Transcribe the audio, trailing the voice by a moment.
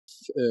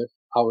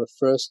our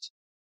first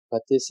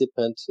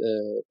participant,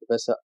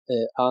 Professor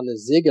Arne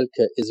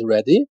Segelke, is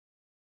ready.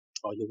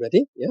 Are you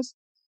ready? Yes.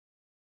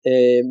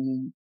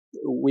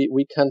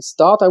 We can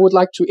start. I would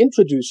like to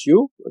introduce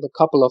you with a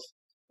couple of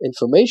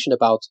information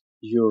about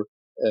your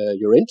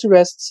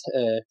interests.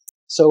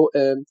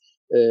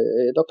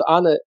 Dr.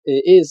 Arne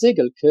E.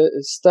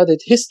 Segelke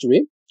studied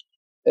history,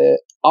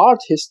 art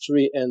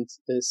history, and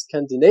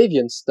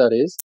Scandinavian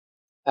studies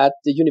at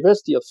the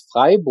University of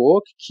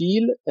Freiburg,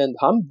 Kiel, and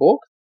Hamburg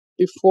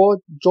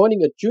before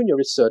joining a junior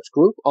research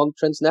group on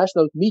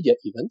transnational media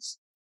events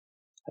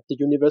at the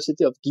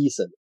University of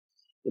Gießen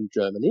in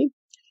Germany,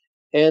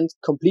 and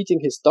completing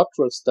his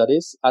doctoral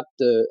studies at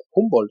the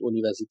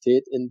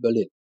Humboldt-Universität in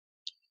Berlin.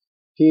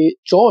 He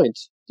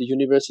joined the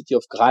University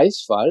of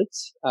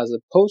Greifswald as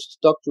a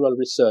postdoctoral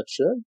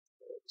researcher,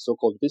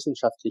 so-called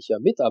wissenschaftlicher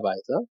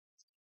Mitarbeiter,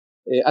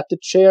 at the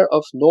chair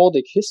of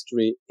Nordic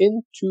history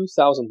in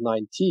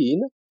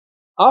 2019,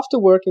 after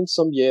working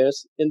some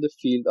years in the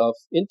field of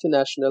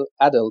international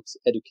adult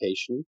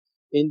education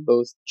in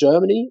both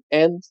Germany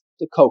and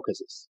the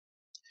Caucasus.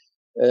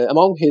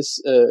 Among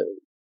his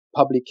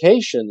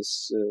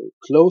publications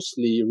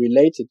closely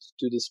related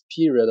to this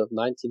period of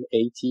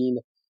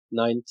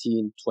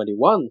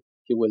 1918-1921,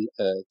 he will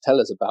tell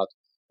us about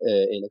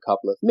in a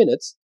couple of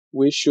minutes.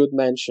 We should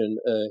mention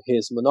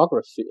his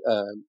monography,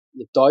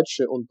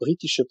 Deutsche und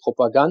britische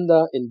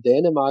Propaganda in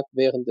Dänemark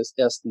während des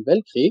Ersten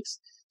Weltkriegs,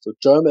 so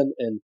German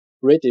and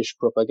British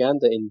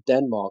propaganda in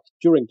Denmark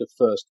during the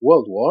First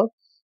World War,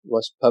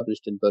 was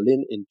published in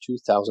Berlin in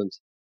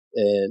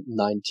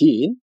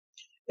 2019.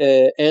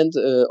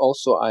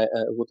 Also, I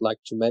would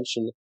like to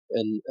mention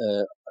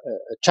a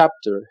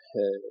chapter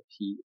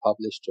he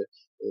published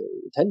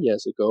 10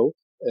 years ago,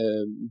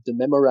 the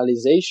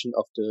memorialization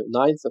of the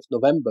 9th of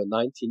November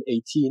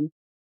 1918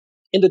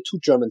 in the two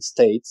German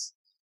states,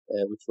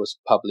 which was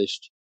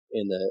published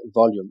in a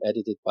volume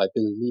edited by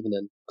Bill Neven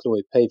and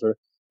Chloe Paver,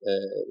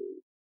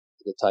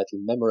 the title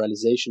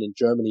Memorialization in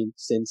Germany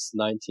since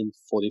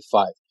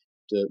 1945.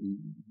 The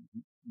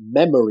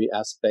memory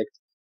aspect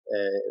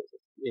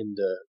in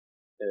the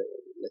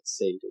let's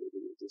say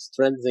the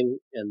strengthening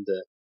and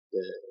the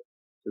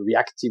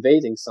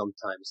reactivating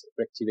sometimes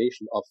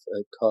reactivation of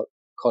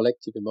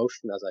collective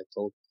emotion, as I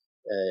told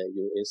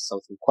you, is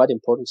something quite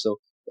important. So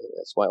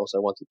that's why also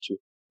I wanted to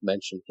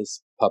mention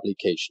his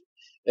publication.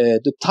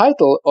 The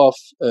title of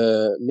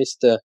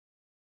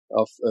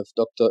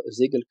Dr.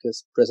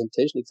 Segelke's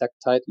presentation,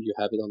 exact title, you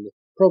have it on the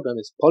program,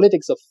 is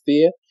Politics of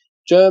Fear,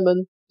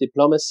 German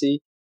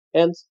Diplomacy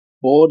and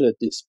Border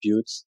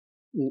Disputes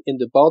in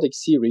the Baltic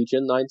Sea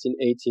region,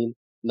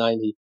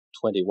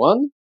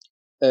 1918-1921.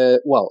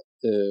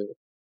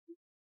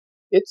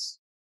 It's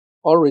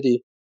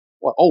already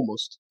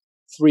almost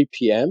 3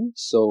 p.m.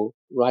 So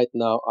right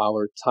now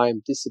our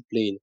time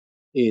discipline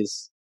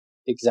is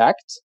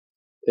exact.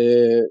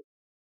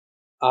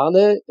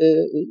 Arne,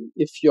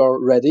 if you're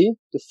ready,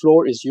 the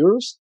floor is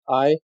yours.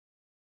 I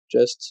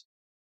just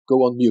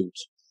go on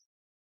mute.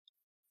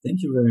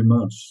 Thank you very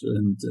much,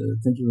 and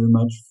thank you very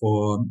much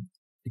for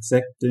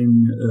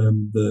accepting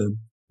the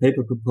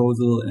paper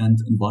proposal and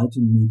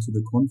inviting me to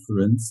the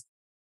conference.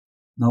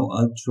 Now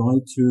I'll try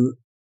to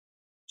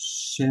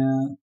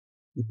share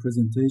the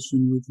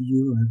presentation with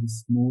you. I have a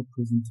small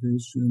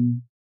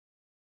presentation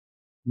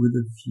with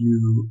a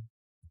few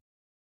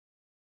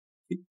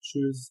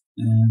pictures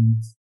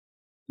and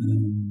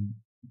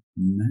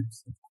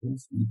maps, of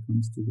course, when it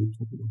comes to the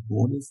topic of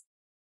borders.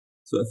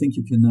 So I think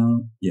you can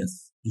now,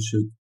 yes, you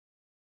should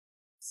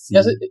see.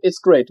 Yes, it's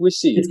great. We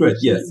see. It's great.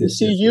 Yes, we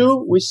see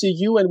you,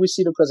 and we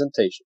see the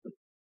presentation.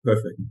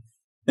 Perfect.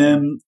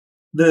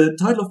 The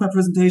title of my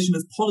presentation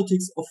is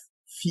Politics of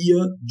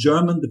Fear,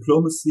 German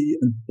Diplomacy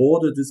and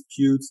Border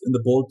Disputes in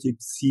the Baltic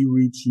Sea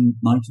region,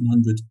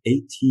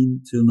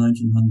 1918 till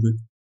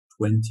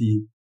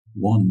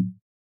 1921.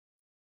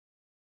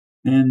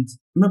 And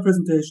in my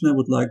presentation, I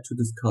would like to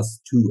discuss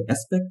two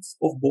aspects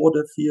of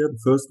border fear. The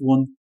first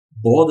one,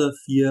 border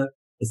fear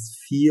is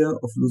fear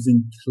of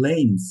losing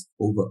claims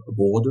over a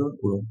border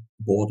or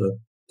border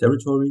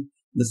territory.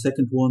 The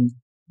second one,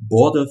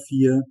 border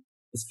fear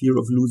is fear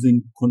of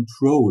losing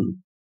control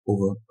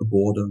over a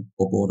border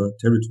or border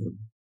territory.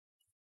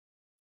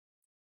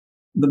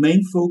 The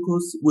main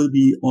focus will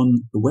be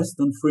on the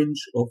western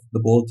fringe of the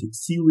Baltic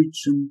Sea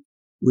region,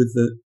 with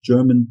the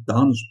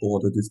German-Danish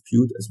border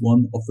dispute as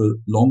one of the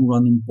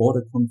long-running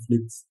border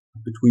conflicts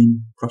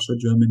between Prussia,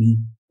 Germany,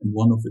 and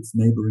one of its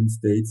neighboring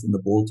states in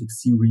the Baltic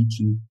Sea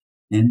region,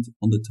 and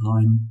on the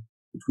time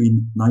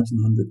between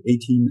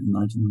 1918 and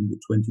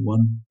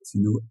 1921, as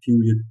you know, a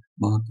period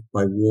marked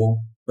by war,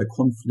 by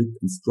conflict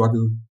and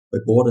struggle, by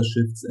border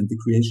shifts and the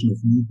creation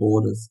of new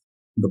borders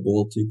in the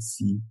Baltic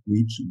Sea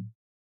region.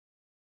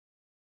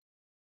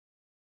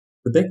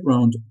 The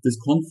background of this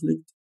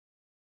conflict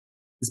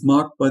is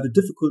marked by the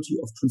difficulty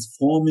of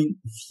transforming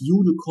a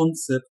feudal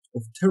concept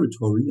of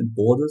territory and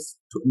borders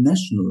to a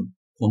national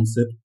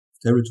concept of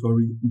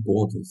territory and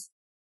borders.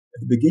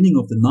 At the beginning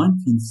of the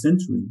 19th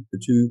century, the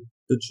two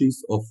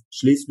duchies of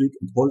Schleswig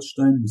and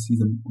Holstein, we see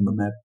them on the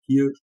map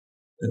here,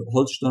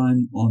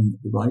 Holstein on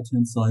the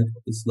right-hand side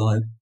of the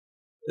slide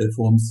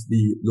forms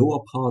the lower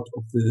part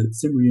of the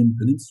Cimmerian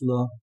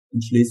Peninsula,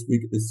 and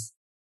Schleswig is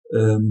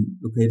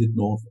located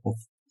north of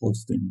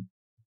Holstein.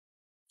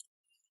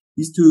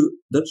 These two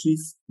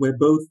duchies were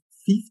both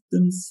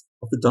fiefdoms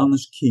of the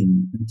Danish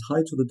king and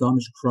tied to the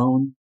Danish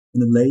crown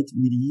in a late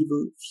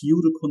medieval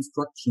feudal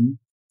construction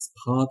as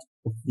part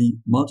of the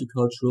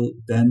multicultural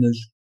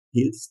Danish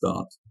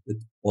Helstaat that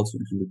also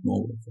included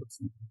Norway, for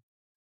example.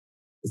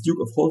 As Duke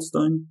of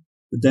Holstein,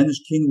 the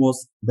Danish king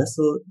was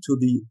vassal to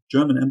the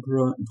German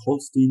emperor and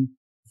Holstein,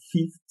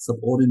 fief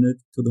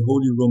subordinate to the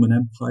Holy Roman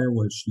Empire,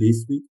 while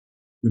Schleswig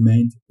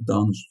remained a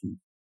Danish fief.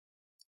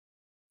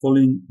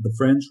 Following the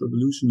French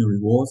Revolutionary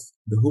Wars,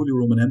 the Holy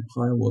Roman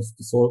Empire was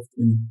dissolved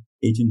in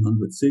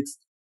 1806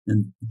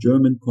 and the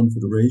German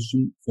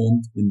Confederation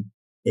formed in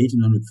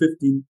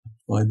 1815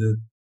 by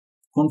the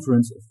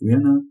Conference of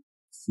Vienna.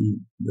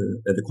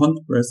 The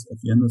Congress of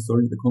Vienna,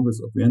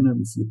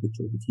 we see a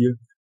picture of it here,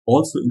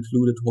 also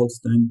included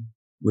Holstein,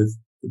 with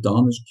the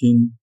Danish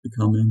king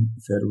becoming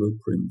a federal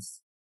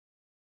prince.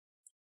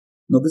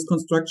 Now, this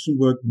construction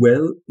worked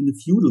well in the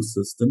feudal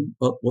system,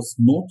 but was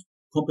not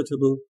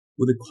compatible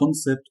with the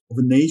concept of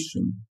a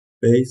nation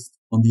based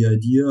on the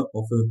idea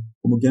of a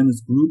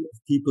homogeneous group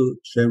of people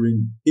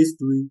sharing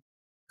history,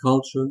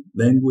 culture,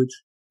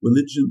 language,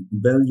 religion,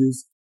 and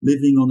values,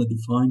 living on a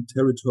defined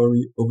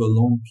territory over a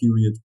long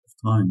period of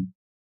time.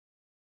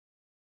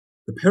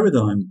 The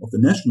paradigm of the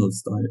national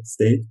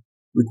state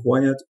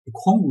required a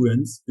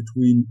congruence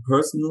between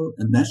personal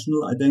and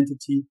national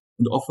identity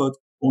and offered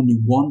only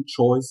one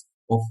choice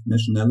of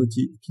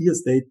nationality, a clear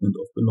statement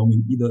of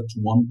belonging either to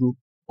one group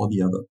or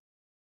the other.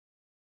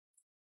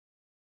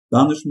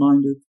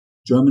 Danish-minded,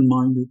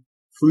 German-minded,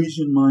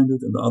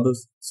 Frisian-minded, and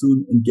others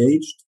soon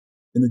engaged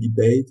in a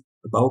debate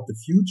about the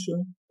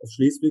future of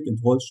Schleswig and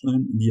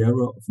Holstein in the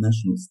era of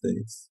national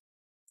states.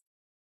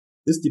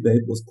 This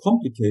debate was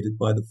complicated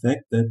by the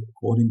fact that,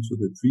 according to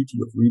the Treaty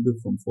of Ribe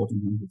from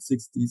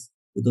 1460s,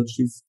 the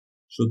duchies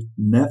should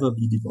never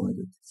be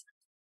divided.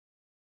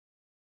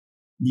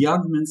 The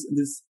arguments in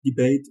this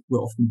debate were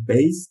often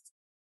based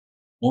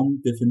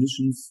on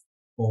definitions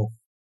of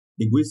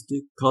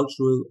linguistic,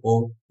 cultural,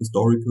 or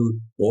historical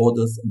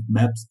borders, and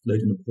maps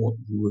played an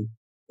important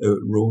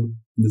role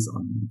in this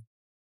argument.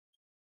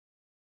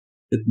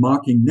 That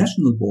marking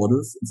national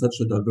borders in such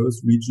a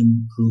diverse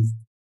region proved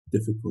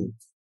difficult.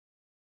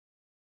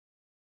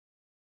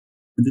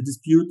 And the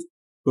dispute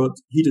got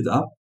heated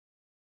up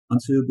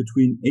until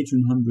between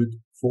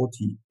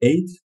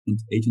 1848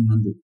 and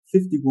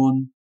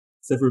 1851,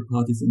 several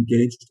parties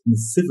engaged in a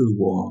civil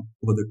war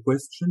over the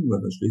question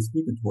whether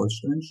Schleswig and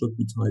Holstein should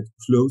be tied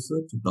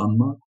closer to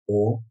Denmark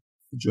or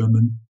the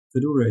German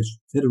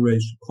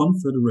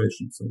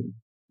confederation. So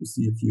you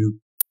see a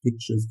few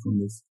pictures from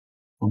this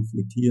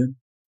conflict here.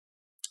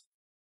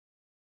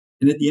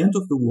 And at the end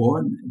of the war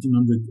in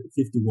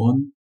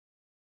 1851,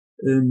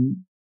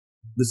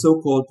 the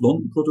so-called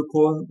London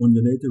Protocol, 1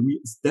 year later,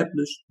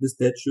 re-established the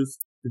status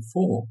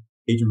before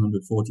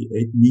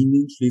 1848,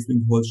 meaning Schleswig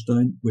and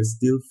Holstein were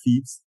still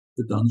fiefs of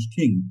the Danish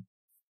king.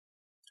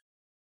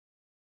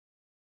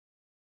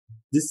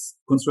 This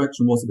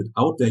construction was a bit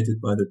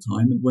outdated by the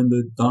time, and when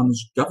the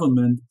Danish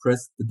government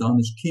pressed the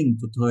Danish king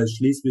to tie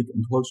Schleswig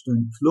and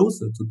Holstein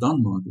closer to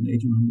Denmark in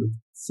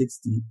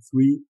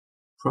 1863,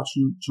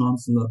 Prussian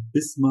Chancellor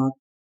Bismarck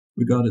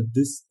regarded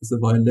this as a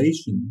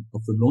violation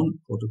of the London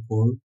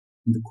Protocol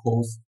and the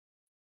cause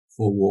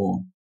for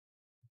war.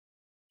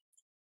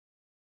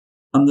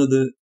 Under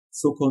the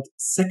so-called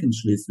Second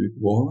Schleswig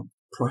War,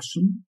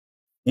 Prussian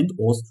and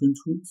Austrian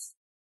troops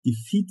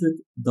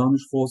defeated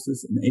Danish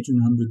forces in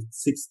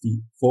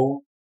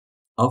 1864,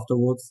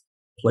 afterwards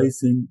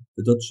placing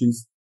the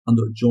duchies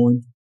under a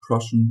joint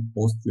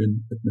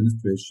Prussian-Austrian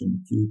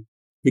administration. A few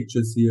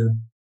pictures here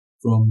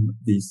from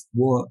this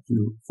war, a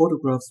few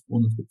photographs,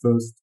 one of the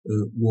first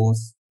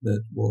wars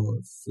that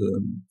was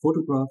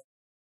photographed.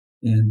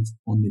 And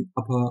on the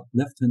upper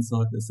left-hand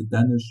side, there's a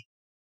Danish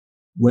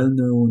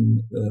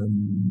well-known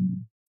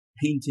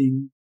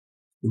painting,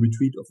 the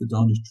retreat of the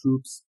Danish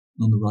troops.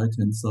 And on the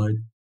right-hand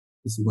side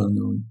is a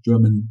well-known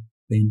German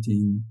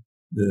painting,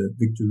 the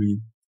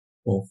victory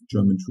of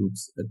German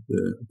troops at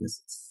the, I guess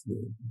it's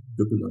the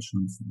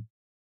Dyplomacia.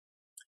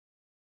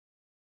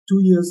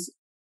 2 years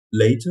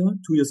later,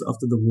 2 years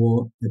after the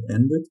war had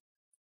ended,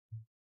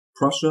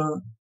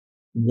 Prussia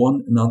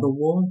won another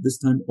war, this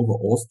time over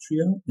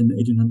Austria in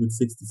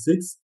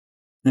 1866,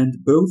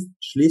 and both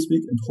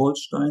Schleswig and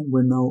Holstein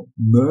were now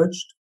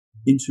merged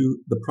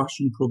into the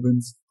Prussian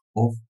province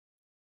of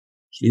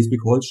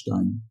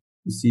Schleswig-Holstein.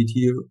 You see it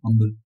here on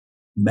the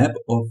map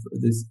of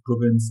this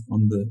province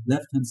on the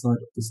left-hand side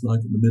of the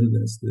slide. In the middle,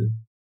 there's the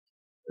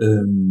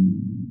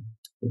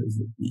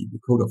the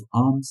coat of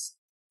arms,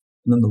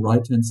 and on the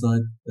right-hand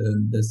side,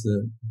 there's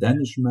a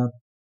Danish map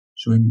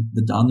showing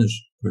the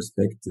Danish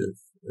perspective.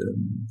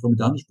 From a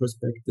Danish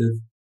perspective,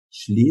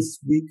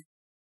 Schleswig,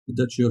 the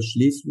Duchy of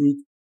Schleswig,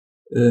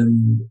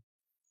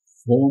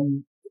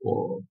 formed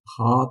or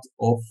part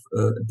of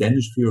a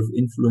Danish sphere of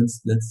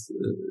influence, let's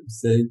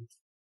say,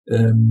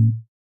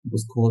 It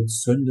was called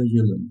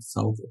Sonderjylland,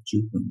 south of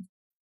Jutland.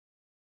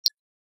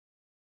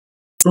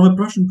 From a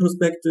Prussian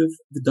perspective,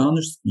 the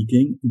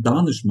Danish-speaking,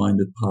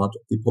 Danish-minded part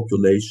of the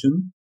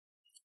population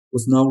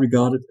was now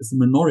regarded as a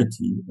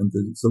minority, and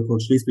the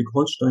so-called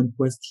Schleswig-Holstein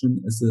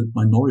question as a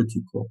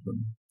minority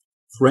problem,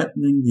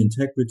 threatening the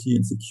integrity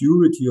and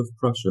security of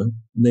Prussia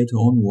and later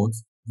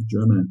onwards the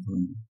German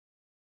Empire.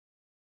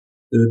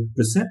 The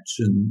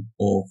perception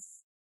of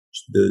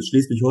the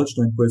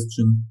Schleswig-Holstein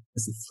question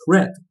as a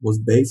threat was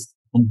based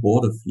on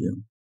border fear,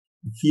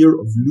 the fear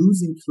of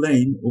losing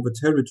claim over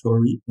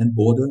territory and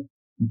border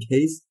in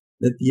case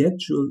that the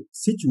actual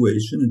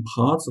situation in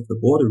parts of the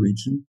border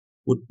region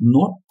would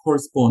not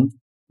correspond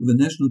to the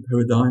national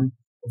paradigm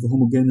of a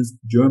homogeneous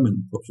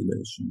German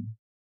population.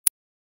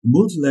 The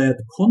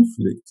multi-layered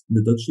conflict in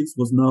the duchies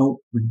was now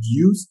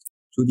reduced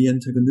to the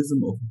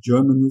antagonism of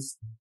Germanness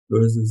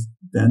versus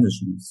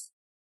Danishness.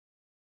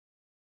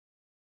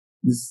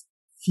 This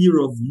fear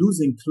of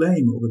losing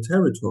claim over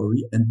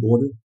territory and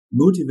border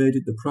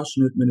motivated the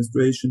Prussian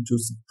administration to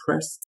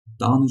suppress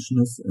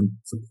Danishness and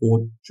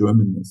support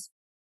Germanness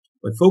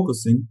by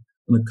focusing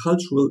on a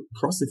cultural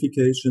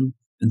Prussification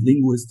and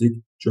linguistic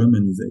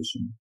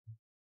Germanization.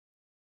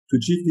 To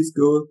achieve this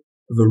goal,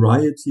 a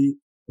variety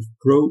of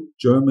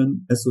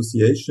pro-German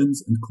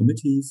associations and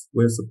committees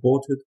were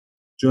supported.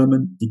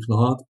 German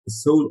declared a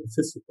sole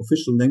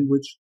official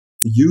language,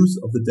 the use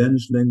of the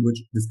Danish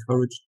language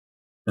discouraged,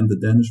 and the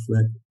Danish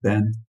flag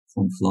banned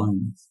from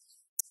flying.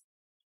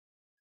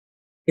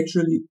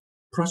 Actually,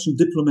 Prussian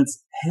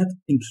diplomats had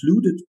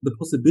included the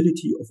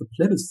possibility of a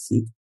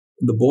plebiscite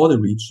in the border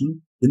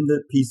region in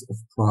the Peace of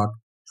Prague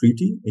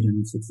Treaty,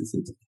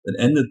 1866, that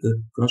ended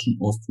the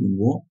Prussian-Austrian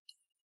War,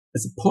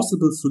 as a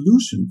possible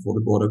solution for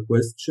the border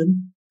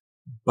question,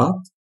 but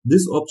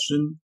this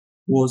option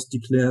was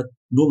declared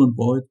null and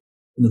void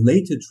in a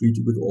later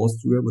treaty with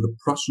Austria, with the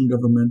Prussian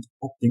government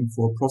opting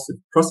for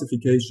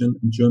Prussification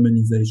and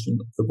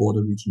Germanization of the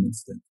border region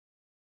instead.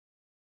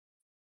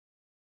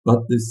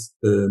 But this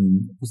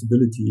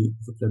possibility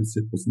of a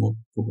plebiscite was not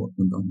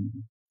forgotten down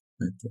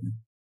right there.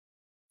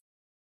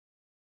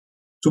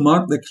 To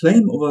mark the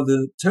claim over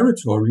the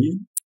territory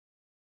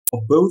of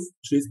both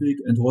Schleswig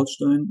and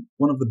Holstein,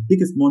 one of the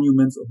biggest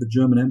monuments of the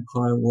German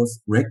Empire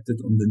was erected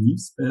on the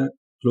Nilsberg,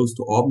 close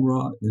to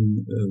Obenra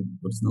in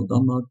what is now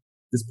Denmark,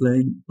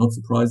 displaying, not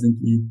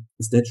surprisingly,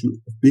 the statue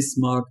of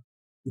Bismarck,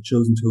 the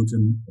chosen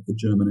totem of the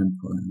German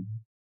Empire.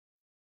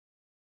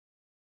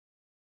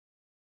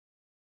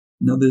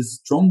 Now, the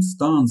strong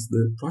stance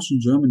the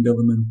Prussian-German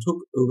government took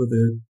over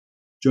the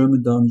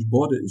German-Danish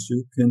border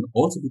issue can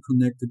also be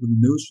connected with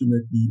the notion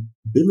that the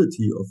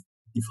ability of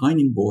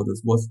defining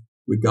borders was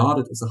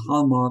regarded as a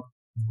hallmark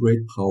of great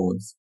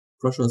powers.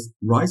 Prussia's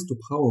rise to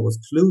power was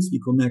closely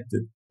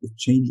connected with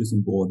changes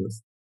in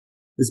borders.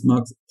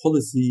 Bismarck's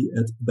policy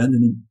at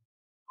abandoning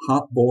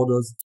hard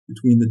borders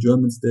between the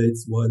German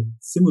states while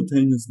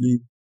simultaneously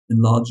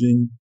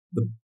enlarging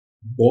the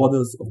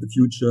borders of the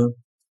future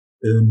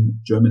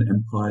German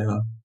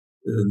Empire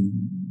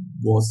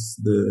was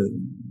the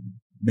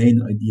main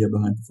idea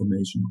behind the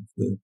formation of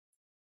the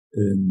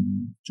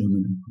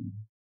German Empire.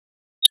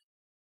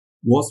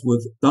 Wars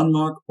with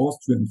Denmark,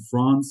 Austria and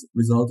France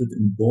resulted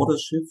in border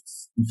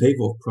shifts in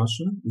favor of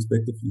Prussia,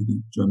 respectively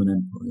the German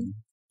Empire.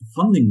 The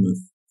founding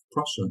myth of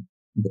Prussia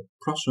and the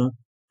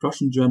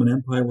Prussian-German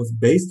Empire was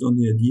based on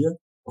the idea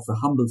of a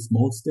humble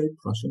small state,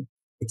 Prussia,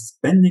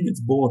 expanding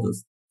its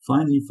borders,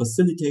 finally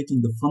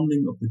facilitating the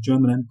funding of the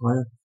German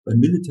Empire by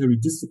military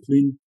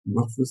discipline,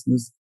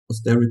 ruthlessness,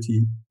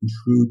 austerity, and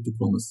shrewd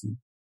diplomacy.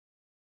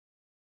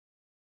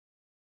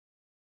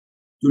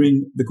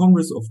 During the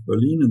Congress of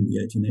Berlin in the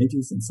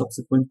 1880s and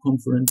subsequent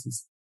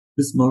conferences,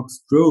 Bismarck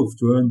strove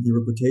to earn the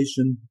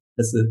reputation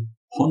as a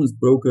honest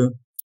broker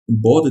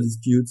in border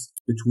disputes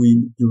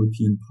between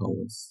European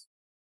powers.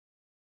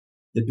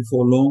 Yet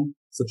before long,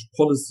 such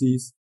policy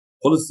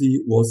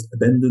was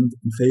abandoned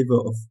in favor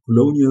of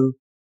colonial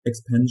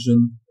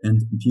expansion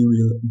and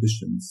imperial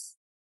ambitions.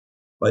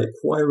 By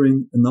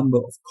acquiring a number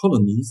of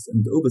colonies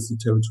and overseas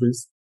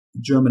territories,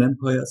 the German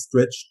Empire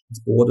stretched its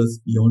borders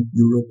beyond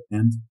Europe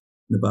and,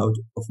 in a bout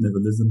of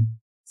navalism,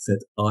 set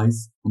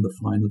eyes on the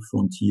final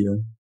frontier,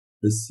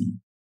 the sea.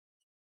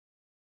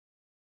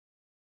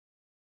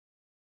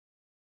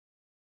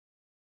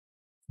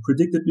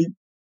 Predictably,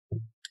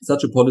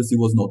 such a policy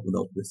was not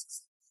without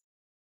risks.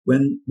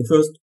 When the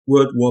First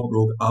World War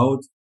broke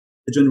out,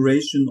 a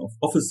generation of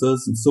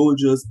officers and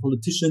soldiers,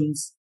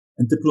 politicians,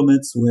 and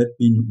diplomats who had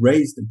been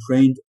raised and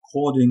trained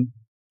according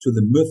to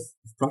the myth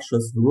of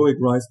Prussia's heroic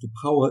rise to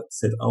power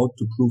set out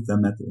to prove their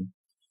mettle.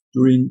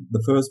 During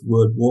the First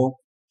World War,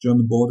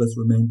 German borders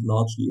remained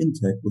largely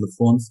intact, with the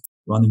fronts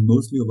running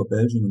mostly over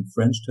Belgian and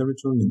French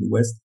territory in the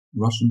west,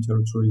 Russian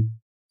territory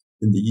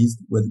in the east,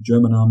 where the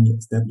German army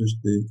established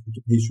the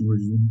occupation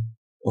regime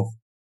of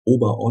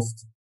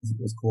Oberost, as it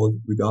was called,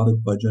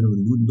 regarded by General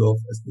Ludendorff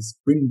as the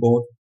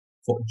springboard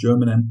for a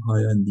German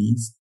empire in the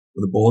east,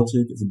 with the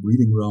Baltic as a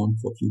breeding ground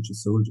for future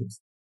soldiers.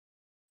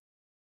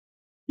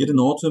 Yet in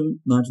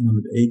autumn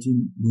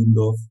 1918,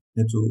 Ludendorff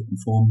had to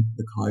inform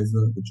the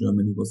Kaiser that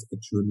Germany was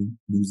actually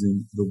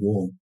losing the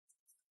war.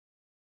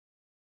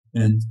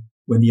 And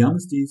when the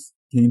armistice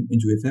came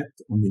into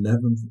effect on the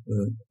 11th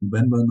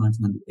November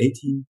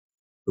 1918,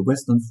 the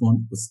Western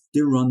Front was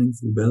still running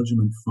through Belgium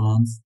and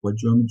France, while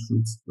German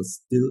troops were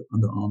still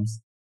under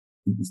arms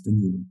in Eastern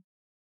Europe.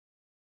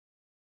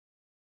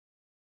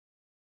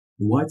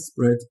 The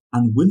widespread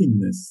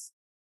unwillingness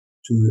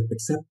to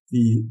accept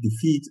the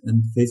defeat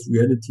and face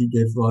reality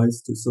gave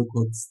rise to a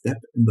so-called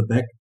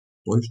step-in-the-back,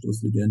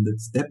 Durchstoßlegende,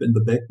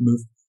 step-in-the-back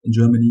move in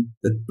Germany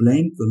that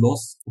blamed the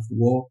loss of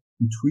war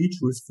on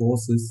treacherous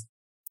forces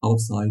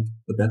outside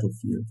the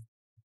battlefield.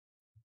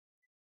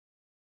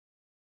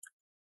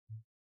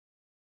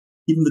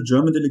 Even the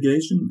German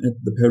delegation at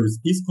the Paris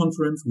Peace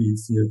Conference, we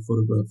see a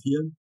photograph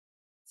here,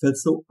 felt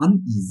so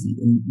uneasy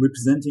in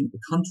representing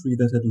a country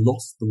that had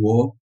lost the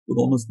war with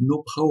almost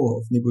no power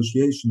of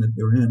negotiation at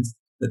their hands,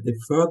 that they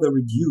further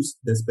reduced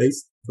their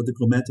space for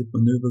diplomatic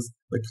maneuvers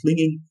by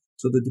clinging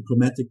to the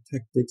diplomatic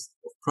tactics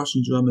of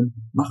Prussian German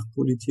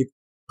Machtpolitik,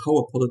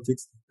 power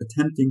politics,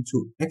 attempting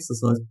to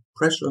exercise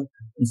pressure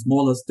on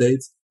smaller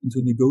states and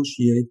to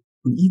negotiate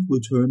on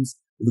equal terms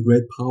with the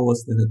great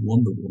powers that had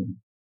won the war.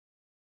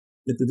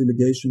 Yet the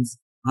delegation's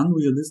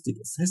unrealistic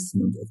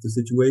assessment of the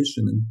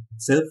situation and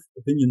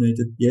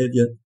self-opinionated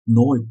behavior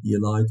annoyed the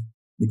Allied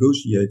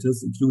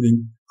negotiators,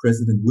 including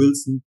President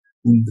Wilson,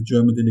 whom the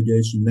German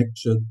delegation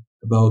lectured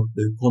about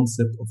the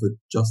concept of a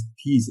just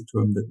peace, a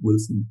term that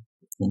Wilson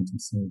coined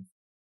himself.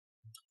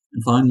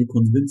 And finally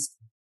convinced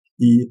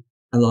the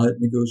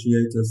Allied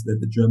negotiators that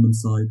the German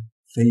side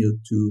failed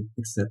to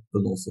accept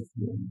the loss of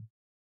war.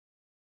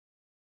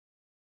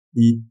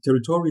 The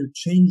territorial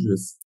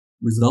changes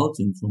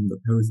resulting from the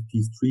Paris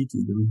Peace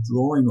Treaty, the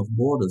withdrawing of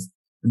borders,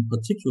 and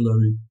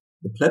particularly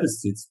the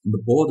plebiscites on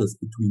the borders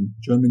between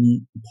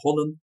Germany and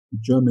Poland, and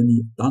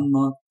Germany and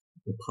Denmark,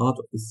 were part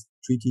of this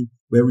treaty,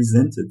 were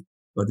resented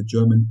by the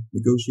German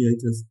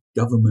negotiators,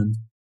 government,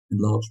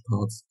 and large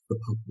parts of the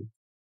public.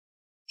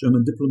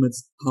 German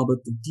diplomats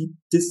harbored a deep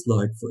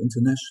dislike for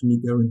internationally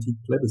guaranteed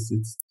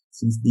plebiscites,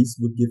 since these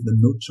would give them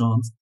no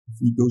chance of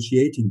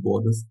negotiating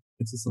borders,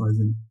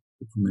 exercising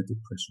diplomatic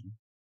pressure.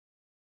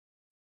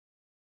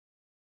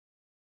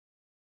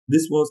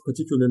 This was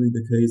particularly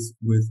the case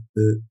with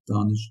the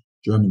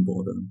Danish-German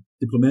border.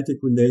 Diplomatic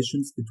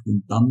relations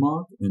between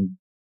Denmark and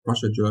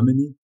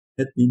Prussia-Germany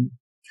had been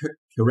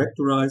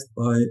characterized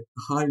by a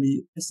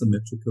highly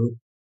asymmetrical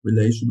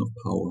relation of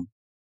power.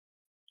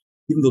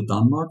 Even though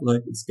Denmark,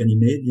 like its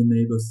Scandinavian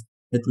neighbors,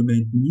 had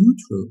remained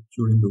neutral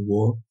during the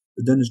war,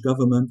 the Danish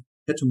government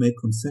had to make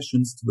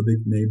concessions to the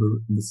big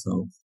neighbor in the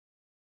south.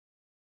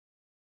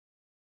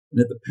 And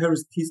at the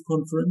Paris Peace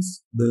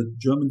Conference, the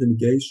German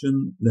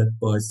delegation, led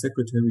by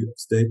Secretary of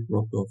State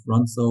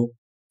Brockdorff-Rantzau,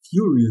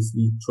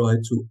 furiously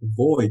tried to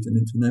avoid an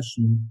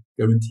internationally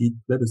guaranteed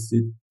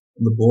plebiscite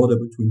on the border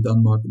between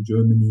Denmark and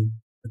Germany,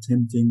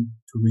 attempting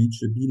to reach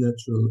a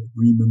bilateral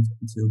agreement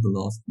until the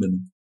last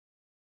minute.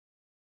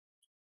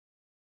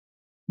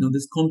 Now, in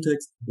this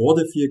context,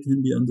 border fear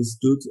can be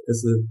understood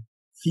as a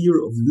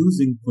fear of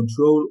losing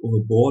control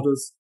over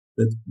borders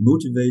that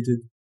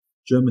motivated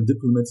German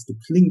diplomats to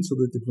cling to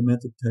the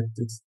diplomatic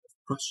tactics of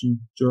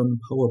Prussian German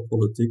power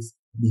politics,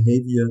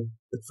 behavior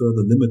that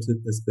further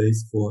limited their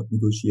space for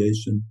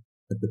negotiation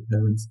at the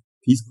Paris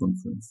Peace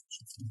Conference.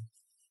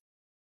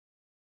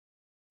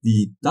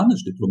 The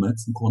Danish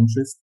diplomats, in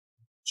contrast,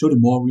 showed a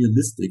more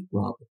realistic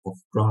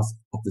grasp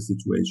of the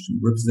situation.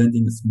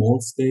 Representing a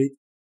small state,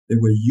 they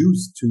were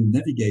used to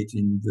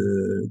navigating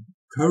the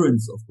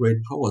currents of great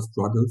power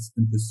struggles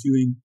and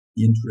pursuing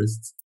the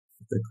interests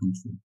of their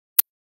country.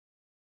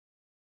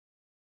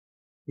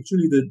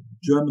 Actually, the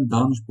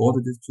German-Danish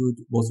border dispute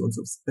was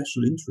also of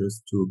special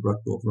interest to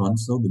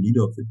Brockdorff-Rantzau, the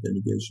leader of the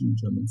delegation and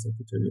German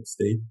Secretary of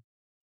State,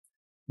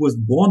 who was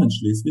born in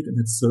Schleswig and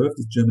had served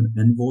as German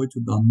envoy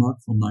to Denmark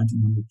from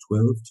 1912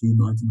 to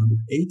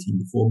 1918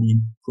 before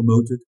being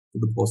promoted to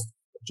the post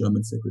of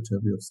German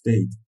Secretary of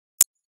State.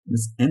 And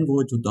as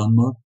envoy to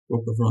Denmark,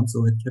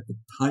 Brockdorff-Rantzau had kept a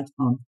tight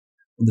hand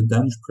on the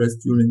Danish press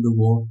during the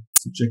war,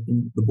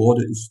 subjecting the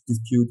border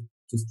dispute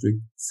to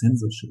strict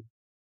censorship.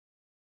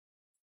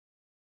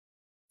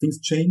 Things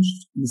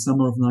changed in the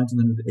summer of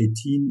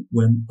 1918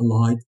 when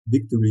Allied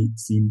victory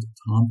seemed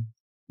at hand,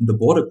 and the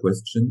border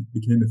question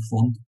became a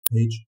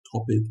front-page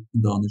topic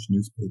in Danish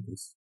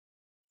newspapers.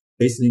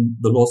 Facing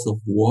the loss of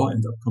war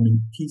and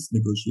upcoming peace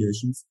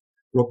negotiations,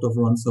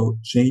 Brockdorff-Rantzau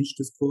changed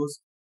his course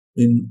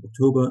in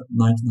October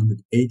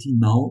 1918,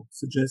 now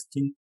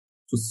suggesting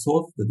to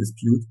solve the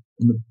dispute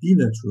on a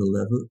bilateral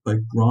level by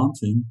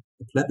granting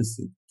a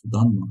plebiscite to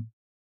Denmark.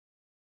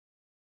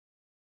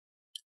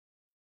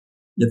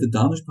 Yet the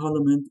Danish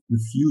parliament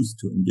refused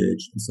to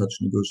engage in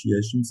such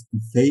negotiations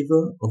in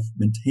favor of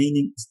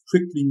maintaining a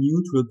strictly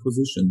neutral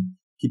position,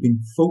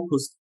 keeping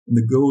focused on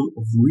the goal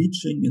of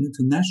reaching an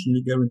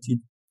internationally guaranteed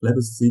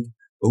plebiscite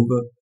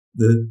over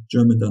the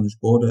German-Danish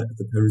border at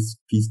the Paris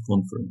Peace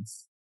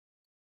Conference.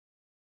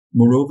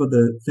 Moreover,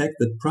 the fact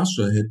that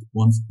Prussia had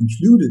once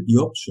included the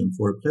option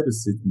for a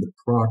plebiscite in the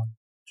Prague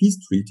peace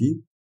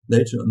treaty,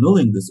 later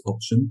annulling this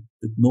option,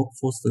 did not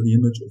foster the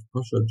image of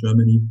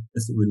Prussia-Germany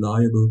as a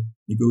reliable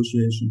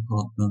negotiation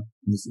partner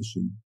in this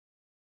issue.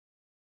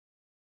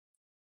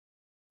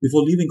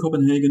 Before leaving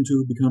Copenhagen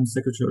to become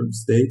Secretary of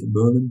State in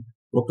Berlin,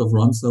 Dr.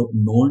 Rantzau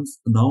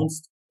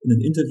announced in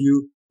an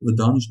interview with a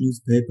Danish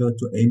newspaper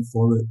to aim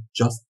for a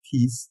just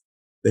peace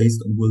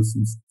based on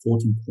Wilson's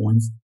 14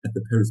 points at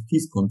the Paris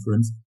Peace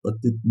Conference,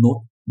 but did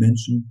not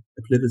mention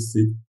a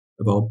plebiscite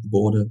about the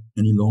border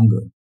any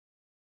longer.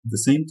 At the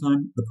same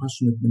time, the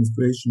Prussian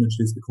administration in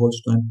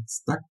Schleswig-Holstein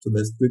stuck to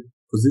their strict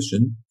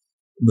position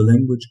in the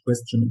language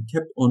question and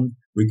kept on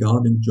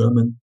regarding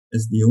German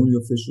as the only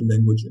official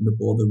language in the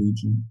border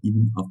region,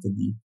 even after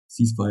the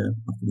ceasefire,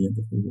 after the end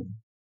of the war.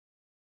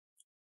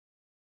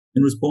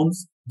 In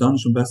response,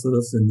 Danish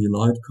ambassadors in the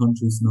Allied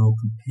countries now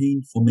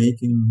campaigned for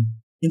making an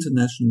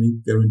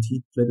internationally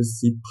guaranteed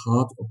plebiscite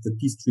part of the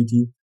peace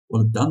treaty,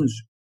 while a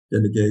Danish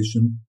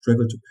delegation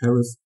traveled to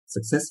Paris,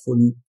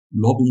 successfully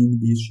lobbying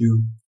the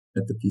issue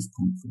at the peace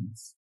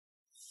conference.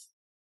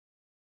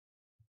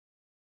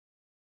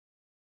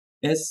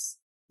 As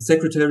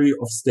Secretary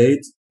of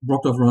State,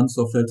 Dr.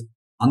 Rantzau felt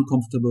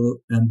uncomfortable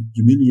and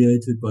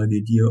humiliated by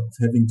the idea of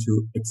having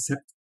to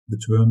accept the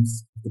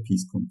terms of the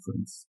peace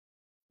conference.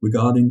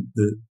 Regarding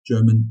the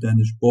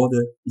German-Danish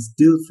border, he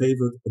still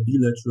favored a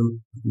bilateral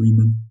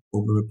agreement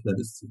over a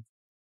plebiscite.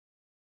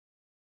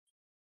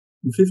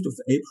 On the 5th of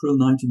April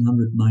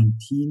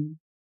 1919,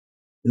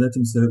 he let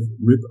himself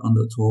rip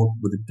under a talk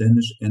with the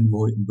Danish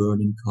envoy in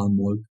Berlin, Karl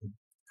Moltke.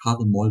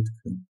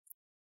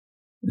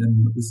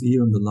 We see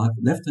here on the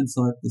left-hand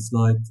side of the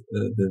slide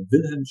the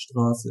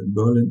Wilhelmstraße in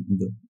Berlin.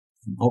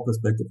 From our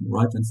perspective, on the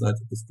right-hand side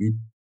of the street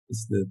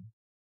is the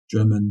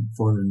German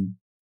Foreign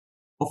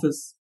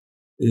Office.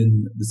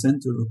 In the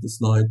center of the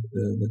slide,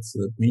 that's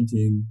a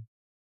painting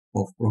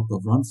of Dr.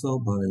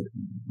 Rantzau by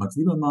Max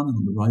Liebermann, and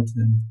on the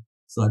right-hand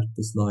side of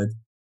the slide,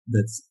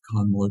 that's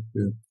Karl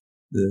Moltke,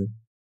 the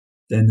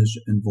Danish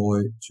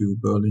envoy to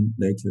Berlin,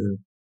 later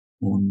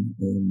on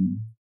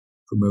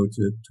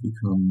promoted to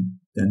become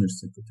Danish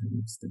Secretary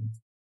of State.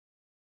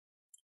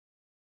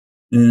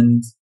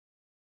 And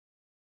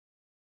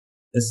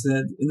as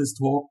said, in this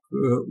talk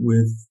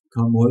with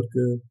Karl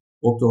Moltke,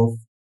 Dr.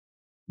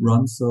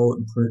 Rantzau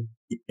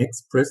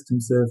expressed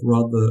himself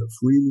rather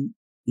freely,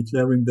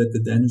 declaring that the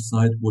Danish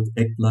side would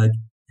act like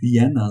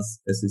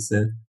hyenas, as he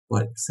said,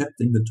 by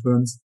accepting the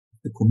terms of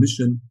the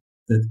commission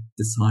that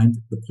designed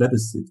the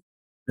plebiscite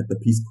at the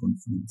peace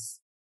conference.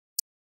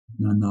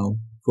 And I now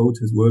quote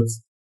his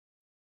words.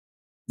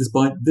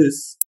 Despite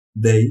this,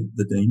 they,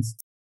 the Danes,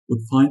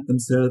 would find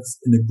themselves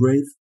in a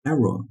grave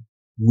error.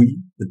 We,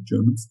 the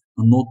Germans,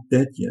 are not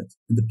dead yet,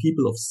 and the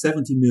people of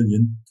 70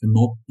 million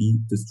cannot be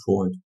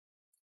destroyed.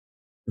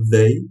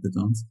 They, the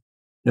Danes,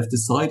 have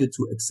decided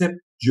to accept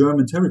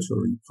German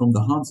territory from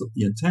the hands of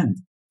the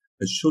Entente.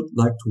 I should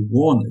like to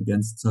warn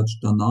against such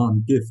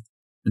Danaan gift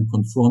and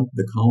confront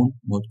the Count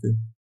Moltke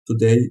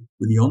today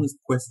with the honest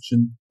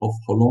question of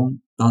how long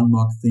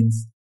Denmark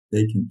thinks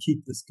they can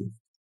keep this gift.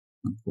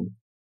 Unquote.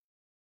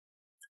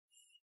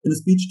 In a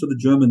speech to the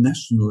German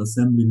National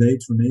Assembly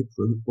later in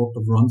April,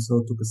 Dr.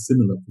 Rantzau took a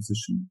similar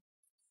position.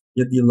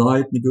 Yet the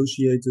Allied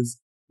negotiators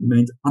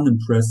remained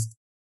unimpressed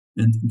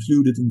and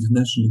included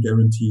internationally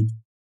guaranteed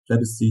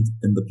plebiscite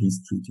in the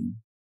peace treaty.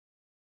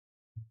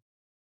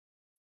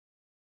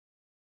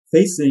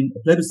 Facing a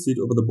plebiscite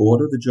over the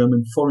border, the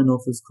German Foreign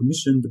Office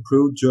commissioned a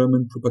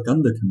pro-German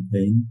propaganda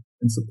campaign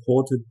and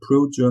supported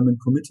pro-German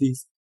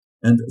committees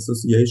and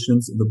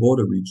associations in the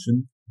border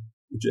region,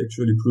 which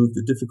actually proved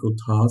a difficult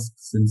task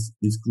since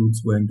these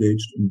groups were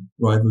engaged in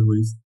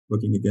rivalries,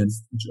 working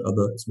against each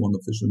other, as one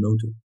official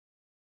noted.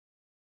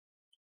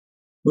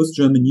 Most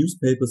German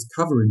newspapers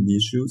covering the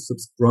issue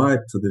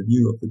subscribed to the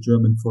view of the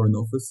German Foreign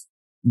Office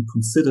and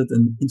considered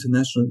an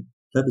international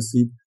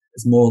plebiscite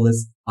as more or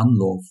less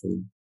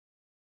unlawful.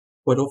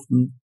 Quite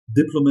often,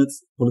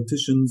 diplomats,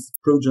 politicians,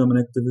 pro-German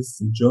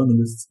activists and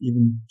journalists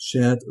even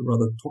shared a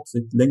rather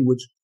toxic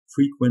language,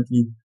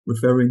 frequently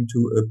referring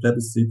to a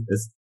plebiscite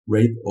as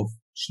rape of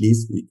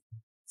Schleswig.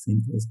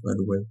 Same case, by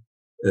the way,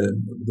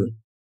 the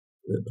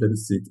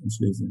plebiscite in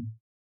Schleswig.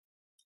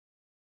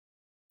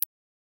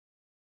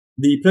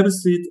 The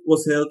plebiscite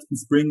was held in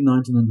spring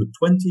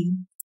 1920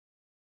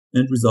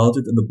 and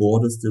resulted in the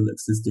border still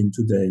existing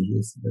today.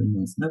 Here's a very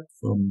nice map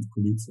from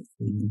colleagues of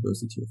the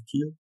University of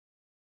Kiel.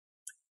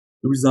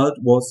 The result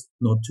was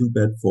not too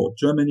bad for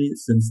Germany,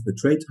 since the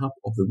trade hub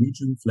of the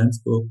region,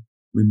 Flensburg,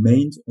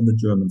 remained on the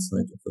German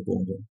side of the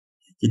border.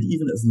 Yet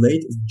even as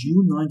late as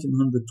June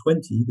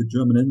 1920, the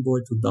German envoy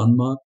to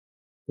Denmark,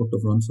 Dr.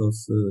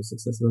 Rantzau's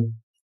successor,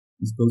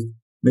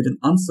 made an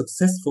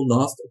unsuccessful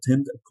last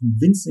attempt at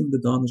convincing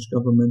the Danish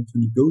government to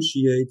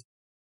negotiate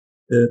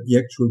the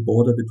actual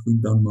border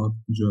between Denmark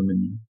and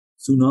Germany.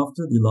 Soon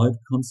after, the Allied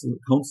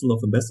Council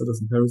of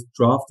Ambassadors in Paris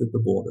drafted the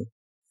border.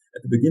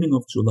 At the beginning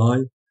of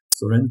July,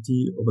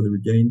 sovereignty over the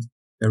regained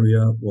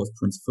area was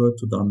transferred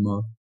to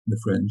Denmark and the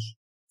French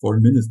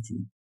Foreign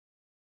Ministry.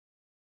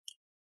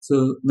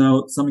 So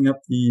now, summing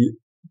up the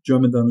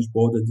German-Danish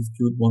border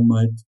dispute, one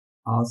might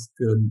ask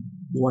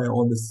why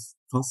all this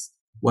fuss?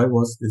 Why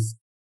was this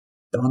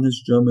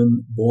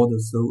Danish-German border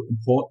so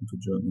important to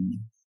Germany?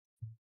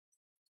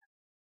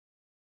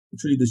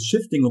 Actually, the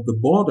shifting of the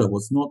border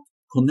was not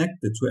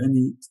connected to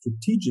any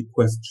strategic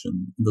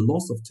question. The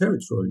loss of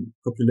territory,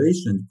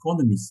 population, and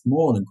economy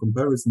small in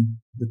comparison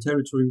to the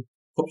territory,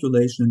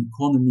 population, and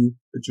economy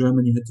that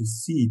Germany had to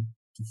cede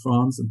to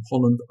France and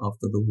Poland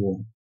after the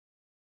war.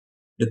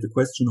 Yet the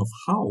question of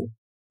how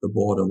the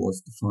border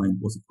was defined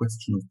was a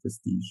question of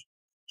prestige.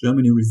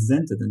 Germany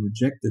resented and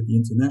rejected the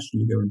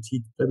internationally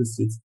guaranteed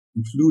plebiscites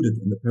included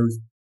in the Paris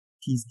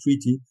Peace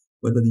Treaty,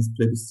 whether these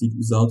plebiscites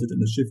resulted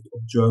in a shift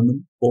of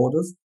German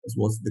borders, as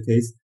was the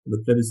case with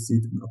the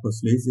plebiscite in Upper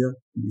Silesia,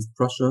 in East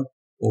Prussia,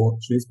 or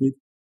Schleswig,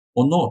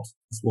 or not,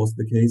 as was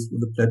the case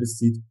with the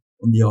plebiscite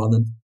on the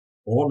Åland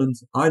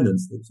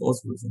Islands that was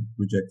also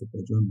rejected by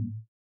Germany.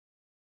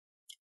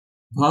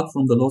 Apart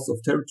from the loss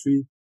of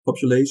territory,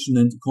 population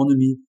and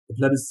economy, the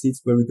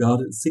plebiscites were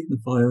regarded as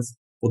signifiers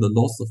for the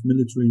loss of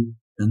military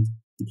and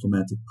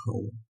diplomatic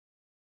power,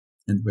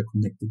 and were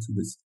connected to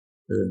this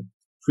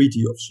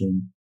Treaty of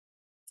Shame.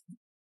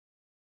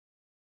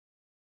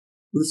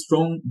 With a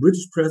strong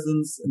British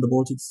presence in the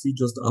Baltic Sea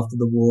just after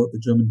the war, the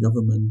German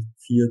government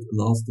feared a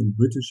lasting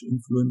British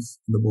influence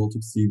in the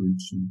Baltic Sea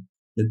region.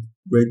 Yet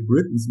Great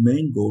Britain's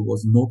main goal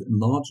was not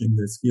enlarging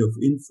their sphere of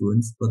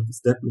influence, but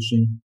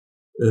establishing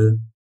a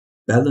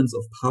balance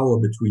of power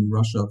between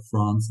Russia,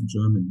 France, and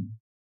Germany.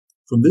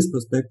 From this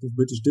perspective,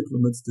 British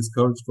diplomats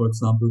discouraged, for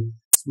example,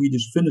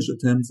 Swedish-Finnish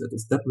attempts at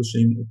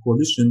establishing a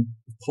coalition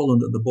with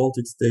Poland at the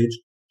Baltic stage,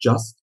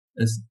 just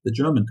as the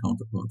German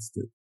counterparts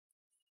did.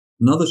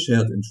 Another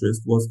shared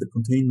interest was the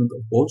containment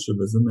of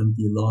Bolshevism, and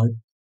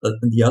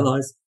the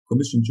Allies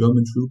commissioned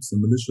German troops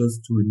and militias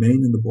to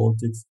remain in the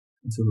Baltics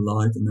until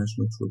Allied and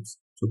national troops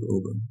took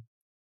over.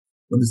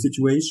 When the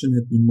situation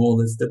had been more or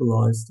less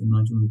stabilized in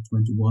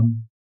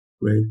 1921,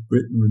 Great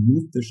Britain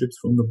removed their ships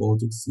from the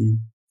Baltic Sea.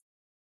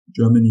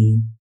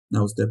 Germany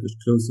now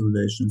established closer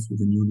relations with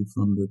the newly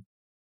funded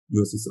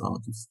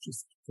USSR,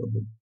 just for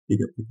the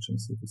bigger picture,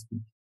 so to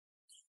speak.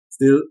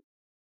 Still,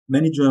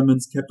 many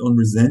Germans kept on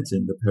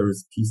resenting the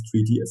Paris Peace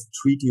Treaty as a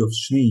treaty of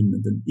shame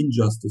and an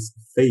injustice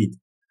of fate,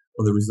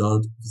 or the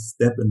result of a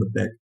stab in the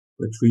back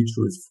by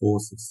treacherous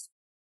forces.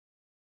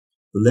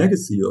 The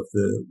legacy of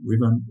the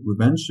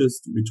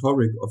revanchist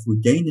rhetoric of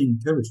regaining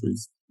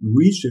territories and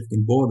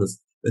reshifting borders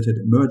that had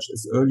emerged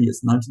as early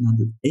as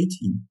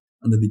 1918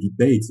 under the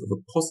debates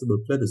over possible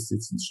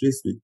plebiscites in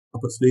Schleswig,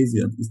 Upper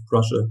Silesia, and East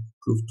Prussia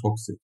proved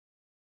toxic.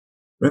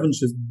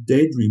 Revanchist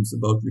daydreams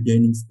about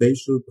regaining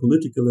spatial,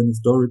 political, and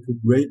historical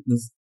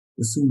greatness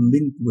were soon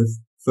linked with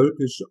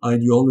folkish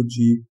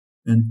ideology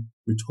and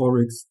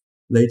rhetorics,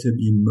 later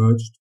being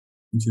merged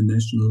into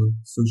national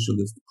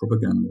socialist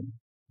propaganda.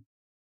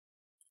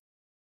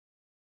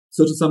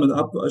 So to sum it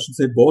up, I should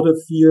say border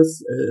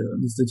fears,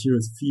 listed here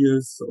as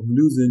fears of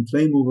losing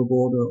claim over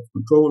border, of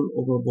control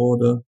over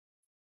border,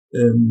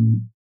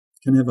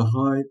 can have a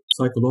high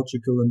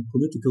psychological and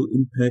political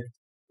impact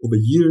over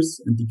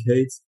years and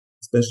decades,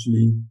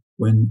 especially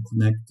when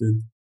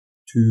connected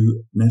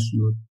to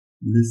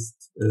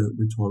nationalist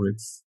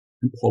rhetorics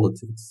and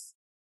politics.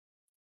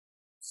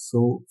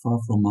 So far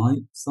from my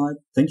side,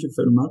 thank you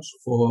very much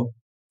for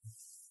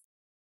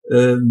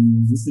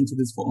listening to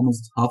this for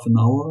almost half an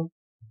hour.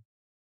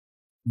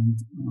 And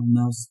I'll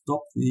now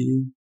stop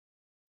the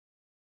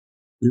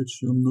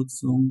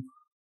Bildschirmnutzung.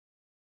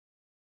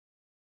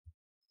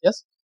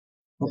 Yes.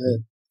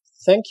 Okay.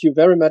 Thank you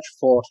very much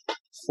for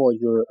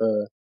your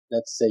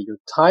let's say your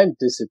time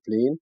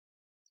discipline.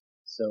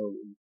 So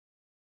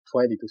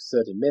 20 to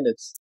 30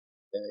 minutes,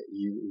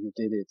 you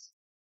did it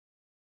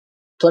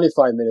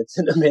 25 minutes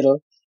in the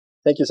middle.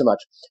 Thank you so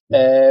much.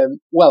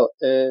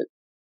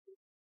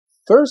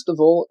 First of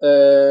all,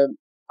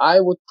 I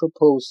would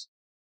propose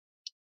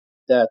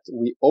that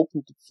we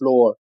open the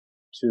floor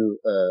to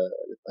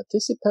the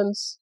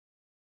participants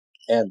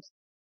and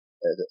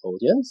the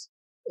audience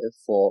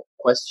for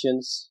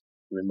questions,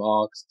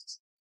 remarks,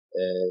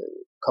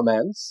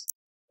 comments.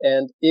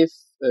 And if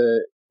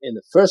in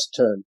the first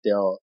turn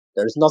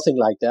there is nothing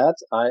like that,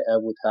 I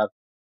would have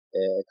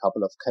a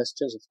couple of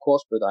questions, of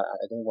course, but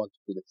I don't want to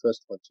be the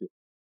first one to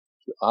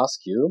ask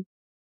you.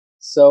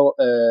 So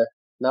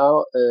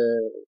now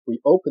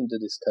we open the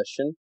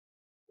discussion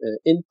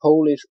in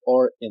Polish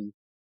or in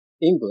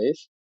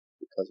English,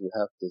 because you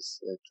have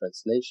this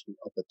translation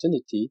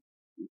opportunity.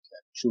 You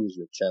can choose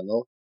your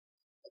channel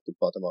at the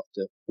bottom of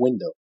the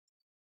window.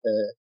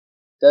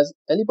 Does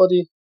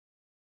anybody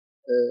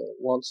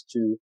wants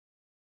to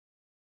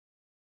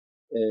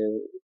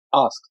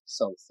ask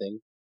something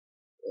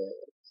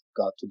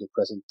regard to the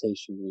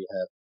presentation we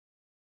have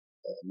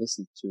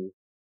listened to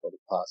for the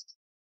past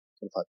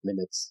 25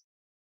 minutes?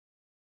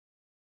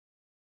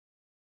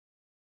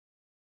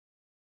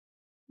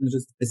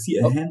 I see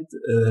a hand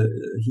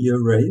here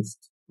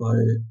raised by...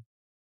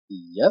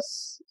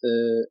 Yes,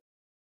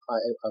 I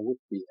would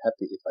be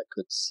happy if I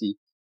could see.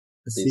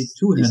 I see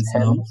two hands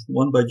now.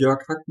 One by Jörg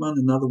Hackmann,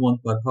 another one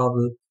by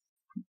Pavel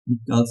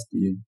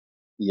Migalski.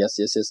 Yes.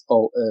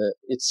 Oh,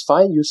 it's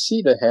fine. You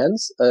see the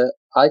hands.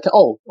 I can.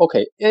 Oh,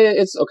 okay.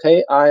 It's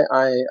okay.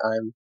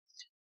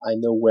 I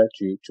know where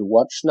to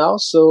watch now.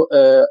 So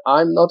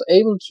I'm not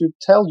able to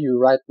tell you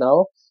right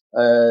now.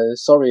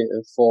 Sorry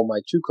for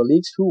my two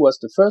colleagues who was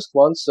the first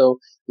one. So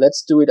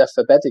let's do it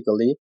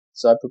alphabetically.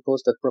 So I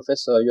propose that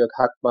Professor Jörg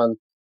Hackmann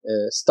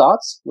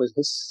starts with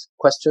his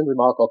question,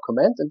 remark, or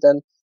comment, and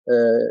then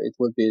it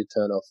will be the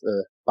turn of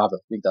Pavel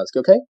Migdalski.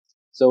 Okay?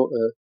 So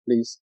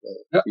please.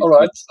 Yeah. All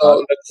right.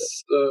 So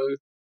let's.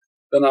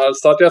 Then I'll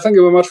start. Yeah. Thank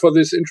you very much for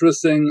this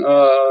interesting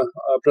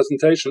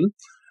presentation.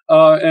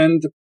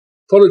 And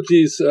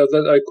apologies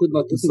that I could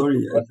not listen.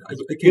 Sorry,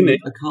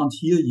 I can't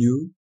hear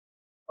you.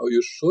 Oh,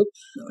 you should.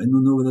 I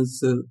don't know whether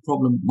it's a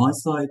problem my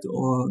side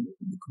or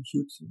the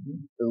computer.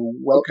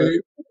 Well, okay.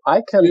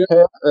 I can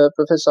hear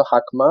Professor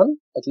Hackmann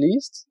at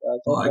least.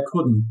 I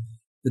couldn't.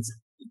 It's.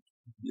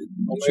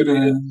 Should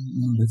I?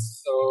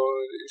 So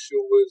the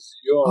issue with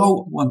your.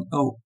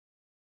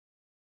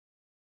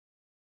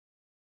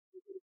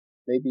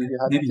 Maybe you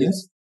have. Maybe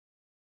yes.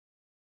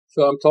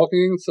 So I'm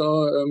talking. So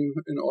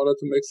in order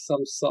to make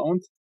some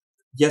sound.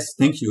 Yes,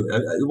 thank you.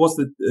 It was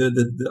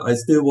I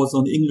still was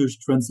on English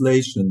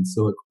translation,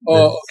 so.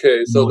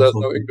 Okay. So there's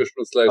no English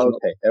translation.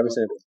 Okay,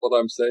 everything. What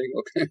I'm saying.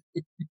 Okay.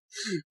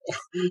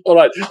 All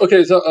right.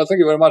 Okay. So thank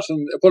you very much,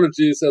 and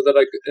apologies that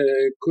I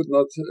could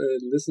not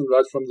listen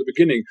right from the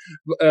beginning.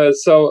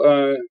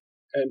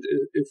 And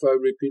if I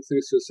repeat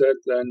things you said,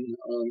 then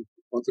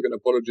once again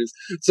apologies.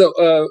 So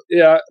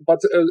yeah, but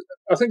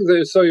I think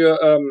your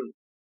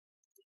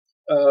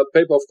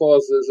paper, of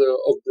course, is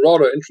of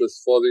broader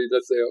interest for the,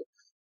 let's say,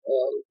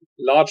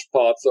 large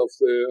parts of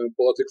the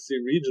Baltic Sea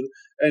region,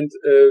 and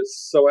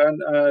there's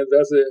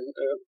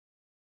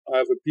I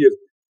have a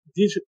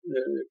PhD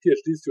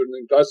student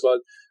in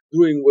Greifswald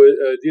dealing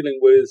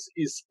with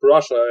East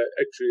Prussia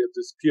actually at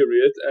this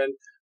period, and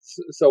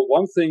so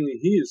one thing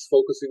he is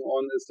focusing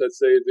on is, let's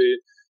say, the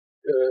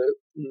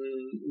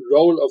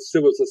role of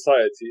civil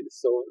society.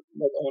 So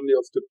not only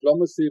of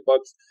diplomacy,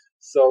 but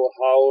so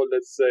how,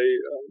 let's say,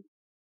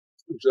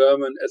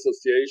 German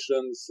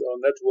associations or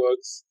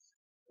networks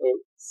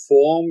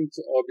formed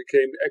or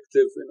became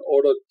active in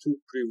order to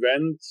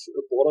prevent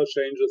border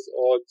changes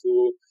or to,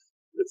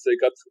 let's say,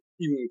 got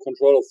even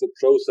control of the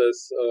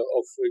process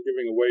of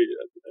giving away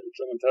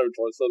German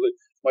territory. So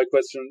my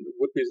question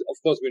would be, of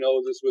course, we know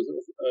this with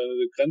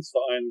the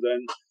Grenzverein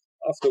then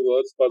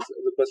afterwards, but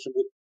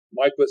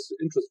my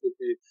interest would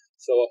be,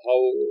 so how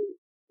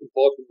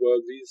important were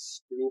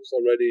these groups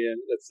already,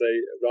 and let's say,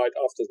 right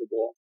after the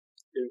war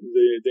in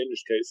the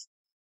Danish case?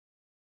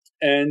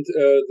 And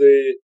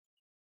the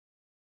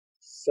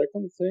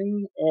second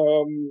thing,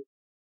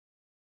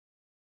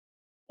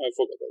 I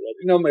forgot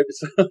already. No, maybe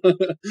so.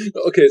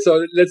 Okay,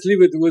 so let's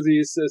leave it with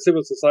the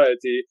civil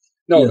society.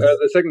 No, yes.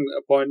 The second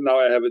point, now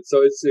I have it.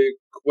 So it's a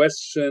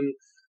question,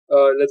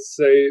 let's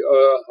say,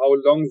 how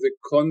long the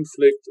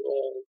conflict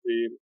or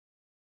the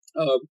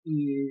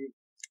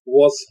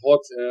was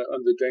hot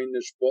on the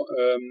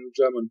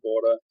Danish-German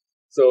border.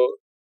 So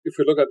if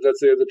you look at, let's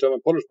say, the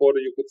German-Polish border,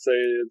 you could say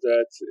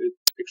that it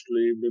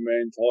actually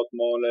remained hot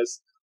more or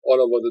less all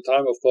over the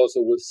time, of course,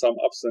 with some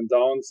ups and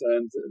downs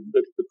and a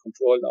little bit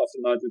controlled after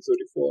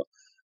 1934.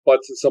 But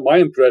so my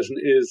impression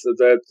is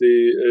that the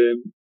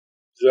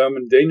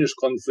German-Danish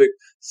conflict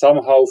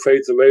somehow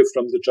fades away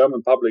from the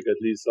German public,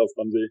 at least, or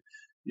from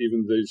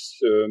even these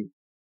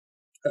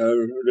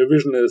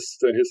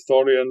revisionist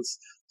historians.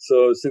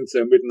 So since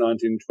the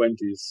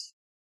mid-1920s,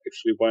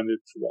 actually, when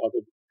it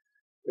rather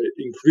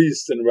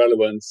increased in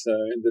relevance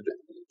in the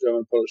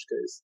German-Polish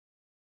case.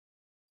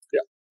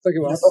 Yeah, thank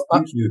you. Yes,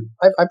 thank you.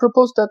 I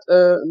propose that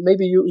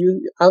maybe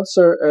you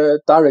answer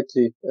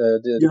directly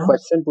the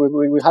question.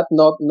 We had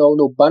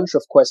no bunch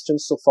of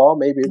questions so far.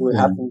 Maybe we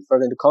have them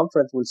further in the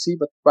conference. We'll see.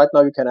 But right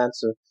now you can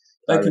answer.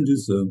 I can do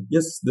so.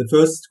 Yes, the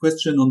first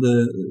question on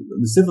the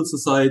civil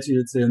society,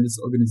 let's say, on these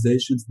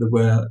organizations, there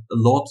were a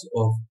lot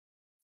of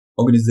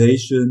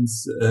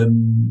organizations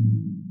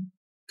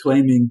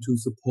claiming to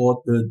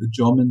support the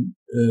German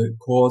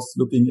cause,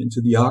 looking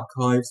into the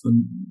archives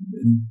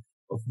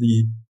of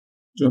the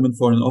German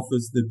Foreign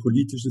Office, the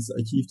Politisches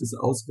Archiv des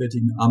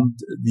Auswärtigen Amt,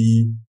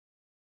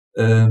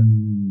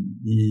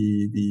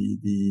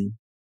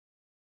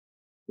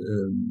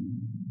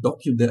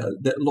 there are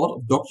a lot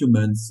of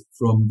documents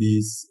from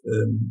these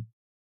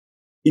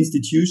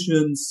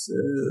institutions.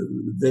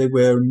 They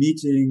were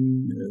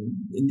meeting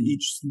in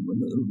each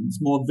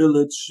small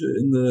village,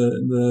 in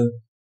the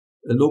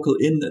local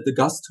inn at the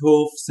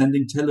Gasthof,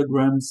 sending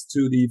telegrams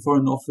to the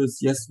Foreign Office.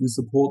 Yes, we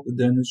support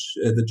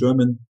the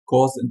German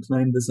cause and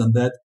claim this and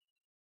that.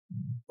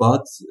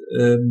 But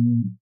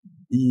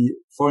the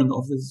Foreign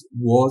Office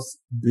was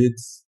a bit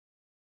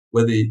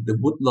where they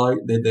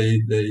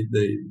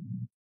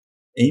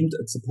aimed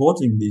at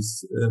supporting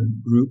these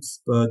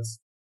groups, but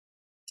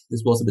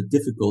this was a bit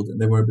difficult and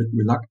they were a bit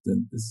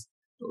reluctant. This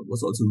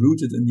was also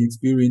rooted in the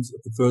experience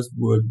of the First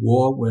World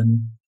War,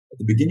 when at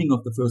the beginning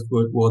of the First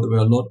World War there were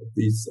a lot of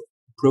these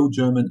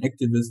pro-German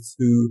activists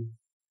who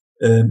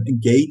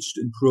engaged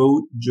in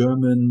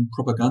pro-German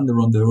propaganda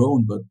on their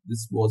own, but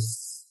this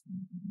was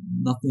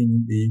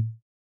nothing the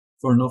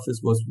Foreign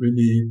Office was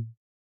really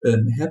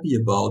happy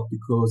about,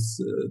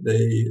 because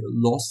they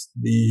lost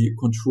the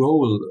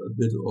control a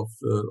bit of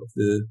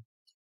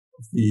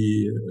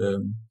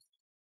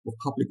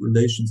public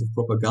relations of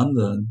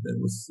propaganda, and there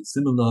was a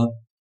similar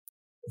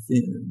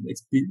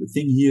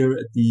thing here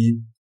at the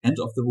end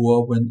of the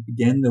war, when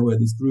again there were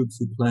these groups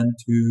who planned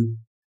to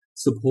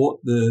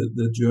support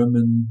the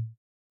German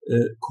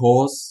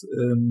cause,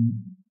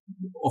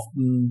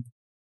 often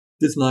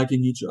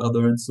disliking each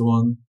other and so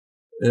on.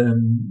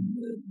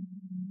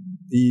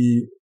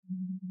 The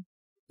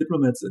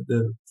diplomats at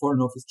the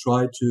Foreign Office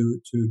tried to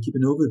keep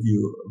an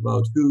overview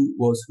about who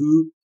was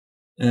who,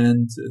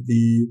 and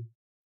the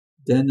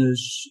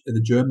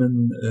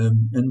German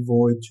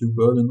envoy to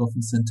Berlin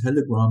often sent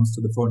telegrams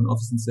to the Foreign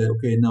Office and say,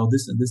 okay, now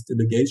this and this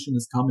delegation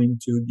is coming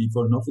to the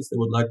Foreign Office, they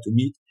would like to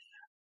meet.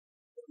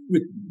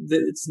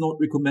 It's not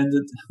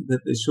recommended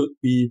that they should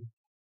be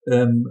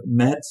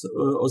met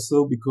or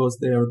so, because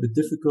they are a bit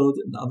difficult.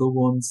 And other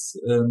ones,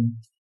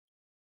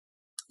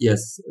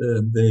 yes,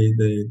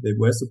 they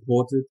were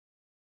supported.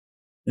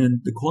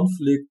 And the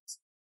conflict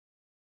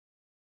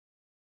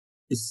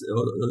is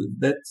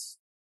that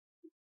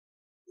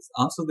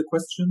answer the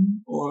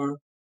question, or?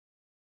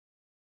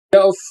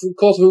 Yeah, of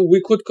course,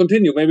 we could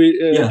continue. Maybe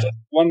just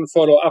one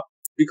follow up,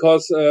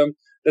 because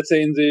let's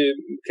say in the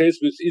case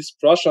with East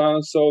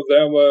Prussia, so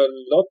there were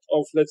a lot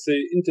of, let's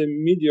say,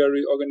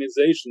 intermediary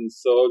organizations.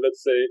 So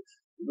let's say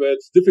where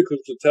it's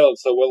difficult to tell.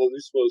 So whether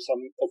these were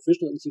some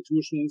official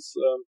institutions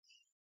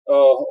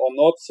or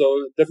not.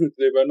 So definitely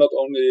they were not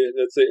only,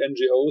 let's say,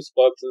 NGOs,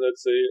 but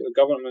let's say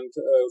government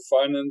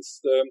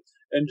financed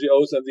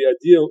NGOs. And the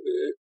idea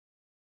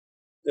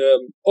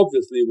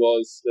obviously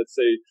was, let's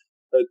say,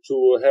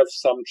 to have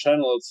some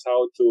channels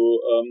how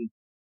to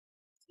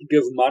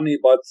give money,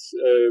 but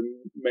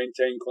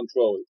maintain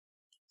control.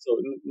 So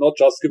not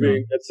just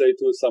giving, let's say,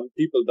 to some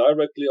people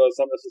directly or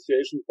some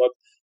associations, but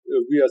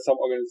we are some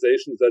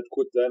organizations that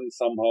could then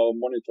somehow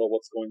monitor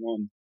what's going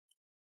on.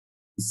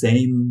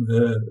 Same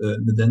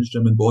in the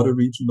Danish-German border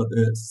region, but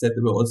as I said,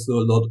 there were also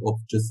a lot of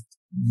just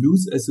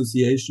loose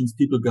associations,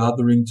 people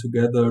gathering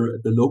together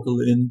at the local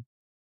inn,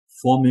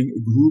 forming a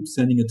group,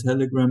 sending a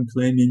telegram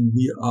claiming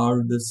we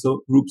are the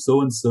group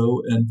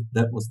so-and-so, and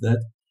that was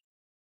that.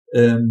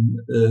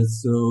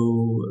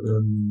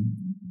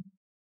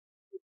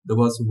 There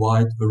was a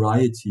wide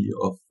variety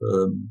of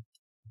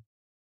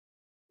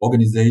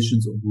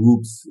organizations or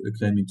groups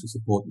claiming to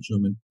support the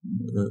German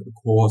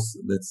cause.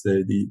 Let's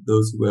say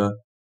those who were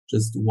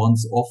just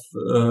once-off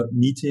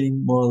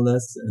meeting, more or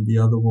less, and the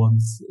other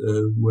ones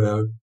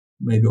were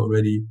maybe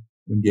already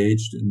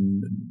engaged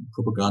in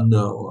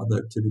propaganda or other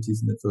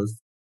activities in the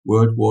First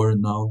World War,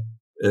 and now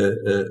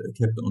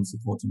kept on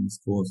supporting this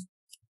cause.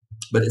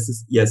 But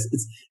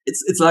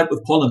it's like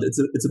with Poland. It's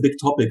a big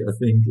topic, I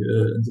think,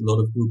 and a lot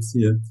of groups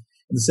here.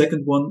 And the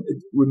second one,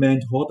 it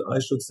remained hot, I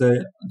should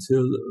say,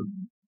 until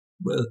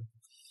until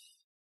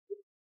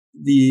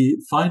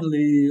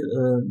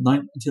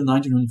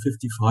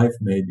 1955,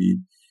 maybe.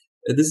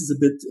 This is a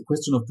bit a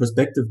question of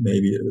perspective,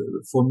 maybe.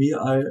 For me,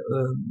 I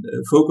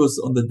focus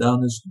on the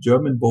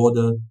Danish-German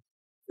border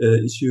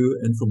issue,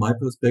 and from my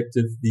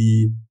perspective,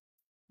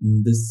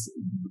 this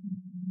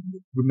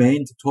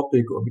remained a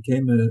topic, or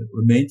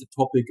remained a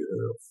topic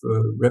of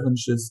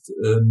revanchist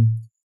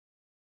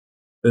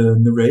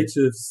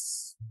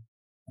narratives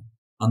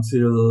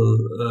until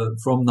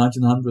from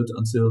 1900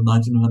 until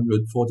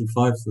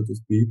 1945, so to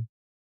speak.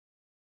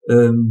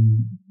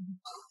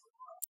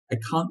 I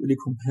can't really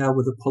compare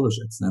with the Polish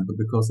example,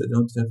 because I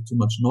don't have too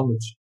much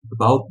knowledge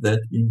about that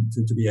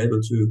to be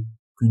able to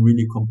can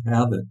really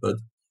compare that. But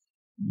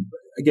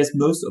I guess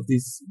most of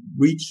these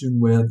regions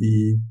where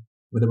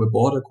there were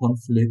border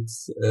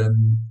conflicts,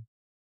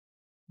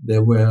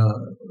 there were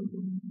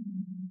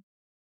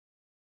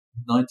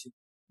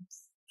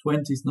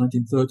 1920s,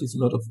 1930s, a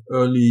lot of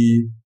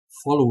early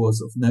followers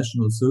of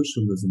National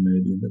Socialism,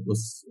 maybe, and that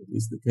was at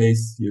least the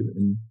case here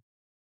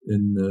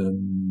in the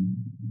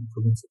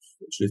province of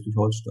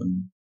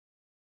Schleswig-Holstein.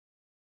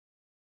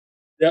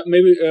 Yeah,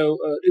 maybe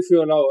if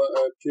you allow,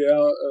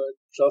 Pierre,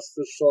 just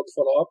a short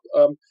follow-up.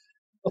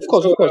 Of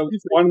course.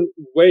 One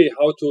way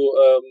how to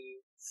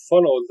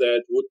follow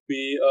that would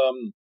be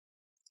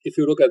if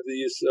you look at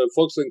these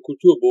Volks- und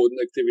Kulturboden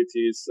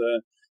activities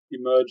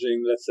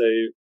emerging, let's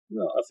say,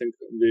 I think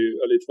in the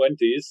early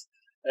 20s.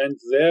 And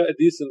there, at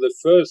least in the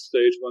first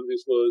stage, when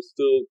these were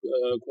still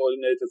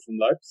coordinated from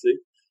Leipzig,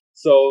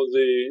 so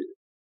the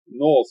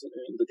north,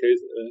 in the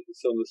case,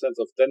 so in the sense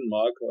of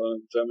Denmark,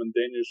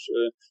 German-Danish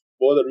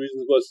border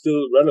regions were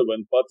still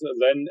relevant. But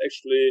then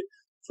actually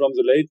from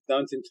the late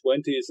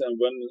 1920s, and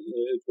when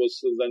it was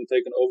then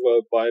taken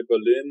over by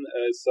Berlin,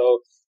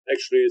 so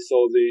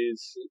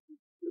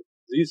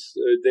these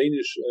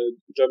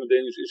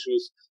German-Danish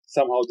issues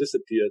somehow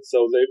disappeared.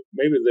 So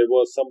maybe they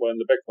were somewhere in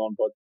the background,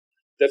 but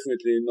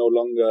definitely no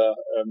longer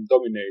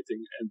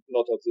dominating, and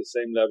not at the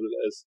same level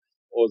as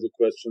all the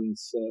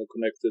questions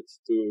connected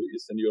to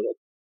Eastern Europe.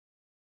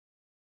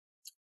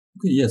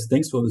 Okay, yes,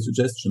 thanks for the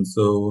suggestion.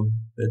 So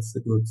that's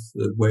a good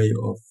way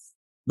of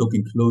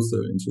looking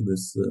closer into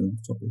this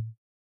topic.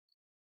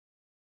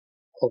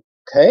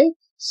 Okay,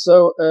 so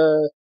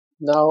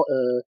now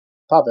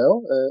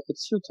Pavel,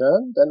 it's your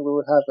turn. Then we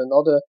will have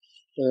another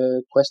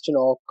question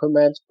or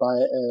comment by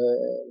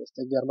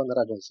Mr. German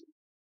Ragozin.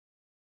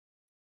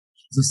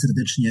 Bardzo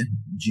serdecznie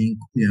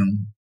dziękuję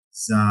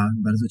za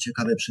bardzo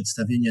ciekawe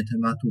przedstawienie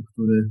tematu,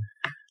 który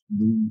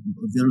był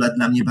od wielu lat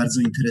dla mnie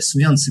bardzo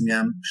interesujący.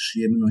 Miałem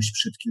przyjemność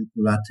przed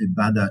kilku laty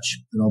badać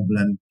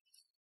problem,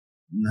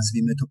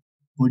 nazwijmy to,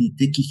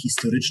 polityki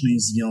historycznej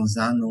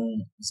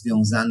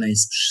związanej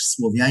z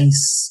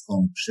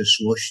słowiańską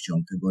przeszłością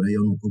tego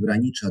rejonu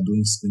pogranicza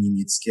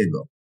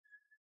duńsko-niemieckiego.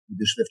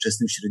 Gdyż we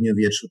wczesnym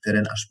średniowieczu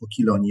teren aż po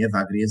Kilonie,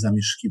 Wagrię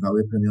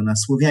zamieszkiwały plemiona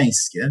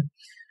słowiańskie.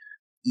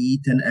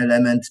 I ten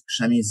element,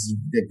 przynajmniej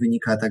jak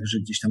wynika także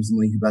gdzieś tam z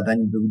moich badań,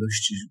 był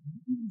dość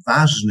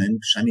ważnym,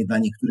 przynajmniej dla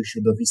niektórych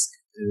środowisk,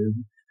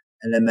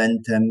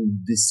 elementem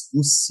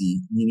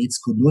dyskusji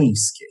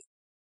niemiecko-duńskiej,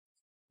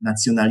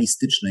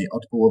 nacjonalistycznej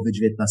od połowy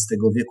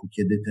XIX wieku,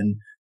 kiedy ten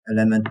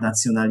element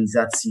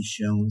nacjonalizacji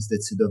się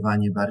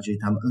zdecydowanie bardziej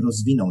tam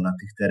rozwinął na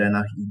tych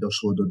terenach i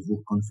doszło do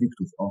dwóch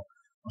konfliktów o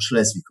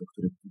Schleswig, o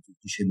których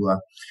dzisiaj była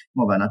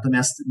mowa.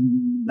 Natomiast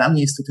dla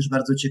mnie jest to też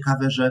bardzo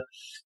ciekawe, że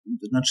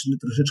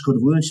troszeczkę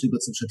odwołując się do tego,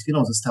 co przed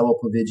chwilą zostało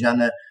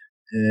powiedziane,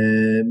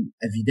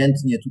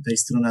 ewidentnie tutaj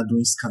strona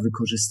duńska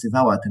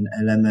wykorzystywała ten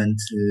element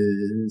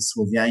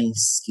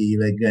słowiańskiej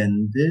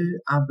legendy,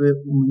 aby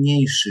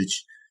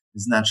umniejszyć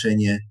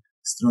znaczenie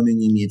strony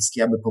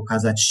niemieckiej, aby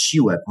pokazać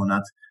siłę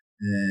ponad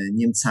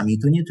Niemcami.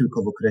 To nie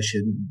tylko w okresie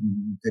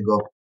tego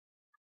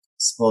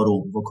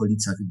sporu w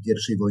okolicach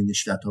I wojny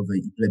światowej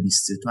i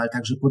plebiscytu, ale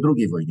także po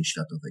II wojnie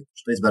światowej.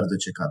 To jest bardzo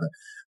ciekawe.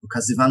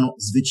 Pokazywano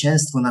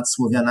zwycięstwo nad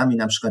Słowianami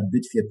na przykład w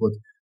bitwie pod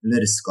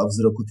Lyrskow z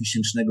roku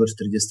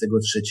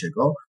 1043.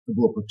 To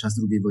było podczas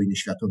II wojny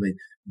światowej,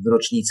 w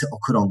rocznicę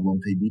okrągłą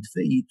tej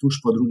bitwy i tuż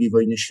po II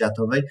wojnie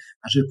światowej,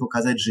 ażeby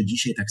pokazać, że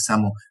dzisiaj tak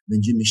samo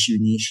będziemy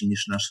silniejsi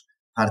niż nasz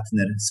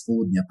partner z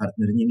południa,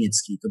 partner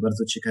niemiecki. I to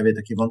bardzo ciekawie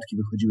takie wątki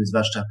wychodziły,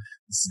 zwłaszcza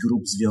z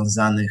grup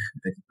związanych,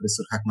 tak jak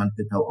profesor Hackman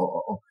pytał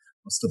o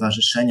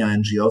stowarzyszenia,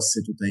 NGOsy,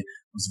 tutaj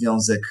o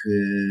Związek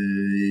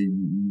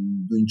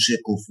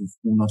Duńczyków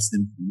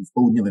w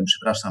południowym,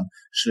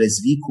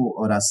 Szlezwiku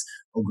oraz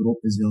o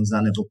grupy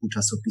związane wokół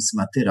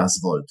czasopisma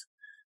Tyrazwold.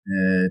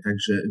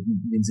 Także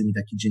między innymi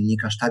taki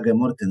dziennikarz Tage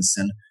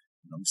Mortensen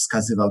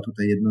wskazywał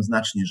tutaj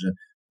jednoznacznie, że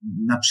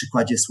na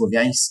przykładzie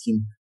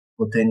słowiańskim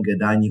potęgę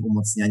Danii,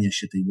 umocniania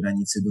się tej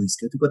granicy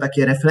duńskiej. Tylko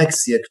takie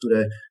refleksje,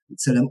 które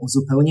celem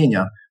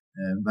uzupełnienia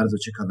bardzo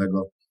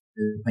ciekawego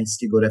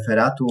pańskiego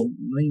referatu.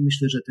 No i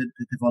myślę, że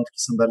te wątki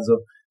są bardzo,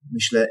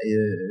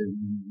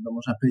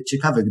 można powiedzieć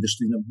ciekawe, gdyż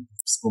tu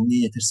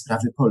wspomnienie też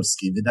sprawy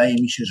polskiej. Wydaje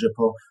mi się, że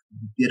po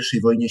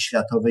I wojnie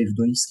światowej w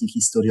duńskiej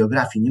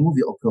historiografii, nie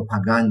mówię o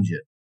propagandzie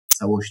w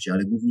całości,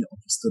 ale głównie o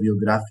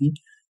historiografii,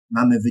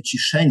 mamy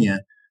wyciszenie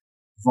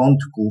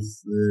wątków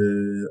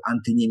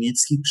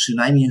antyniemieckich,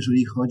 przynajmniej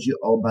jeżeli chodzi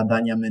o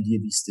badania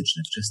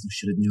mediewistyczne,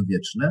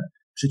 wczesnośredniowieczne,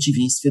 w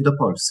przeciwieństwie do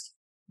Polski,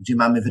 gdzie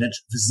mamy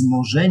wręcz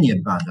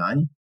wzmożenie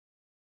badań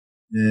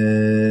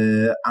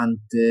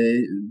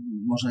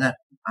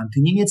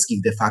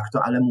antyniemieckich de facto,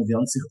 ale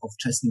mówiących o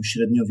wczesnym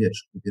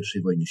średniowieczu po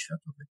I wojnie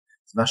światowej,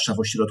 zwłaszcza w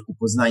ośrodku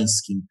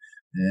poznańskim,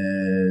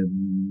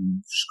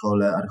 w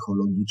szkole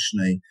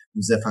archeologicznej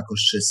Józefa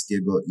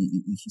Kostrzewskiego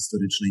i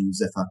historycznej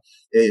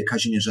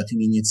Kazimierza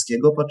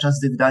Tymienieckiego, podczas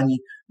gdy w Danii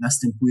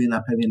następuje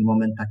na pewien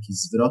moment taki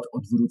zwrot,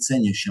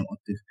 odwrócenie się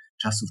od tych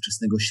czasów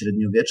wczesnego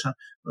średniowiecza.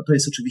 No to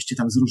jest oczywiście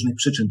tam z różnych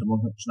przyczyn, to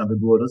można by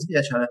było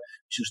rozwijać, ale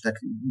myślę,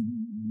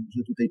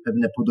 że tutaj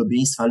pewne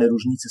podobieństwa, ale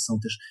różnice są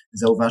też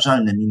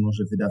zauważalne, mimo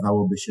że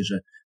wydawałoby się, że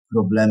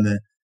problemy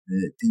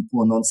tej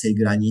płonącej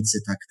granicy,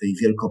 tak tej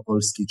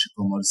wielkopolskiej czy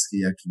pomorskiej,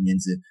 jak i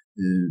między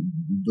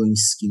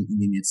duńskim i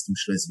niemieckim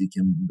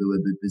Szlezwikiem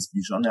byłyby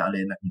zbliżone, ale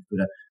jednak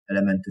niektóre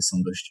elementy są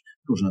dość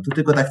różne. To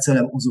tylko tak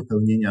celem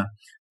uzupełnienia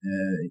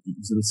i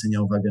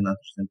zwrócenia uwagi na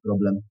to, że ten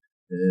problem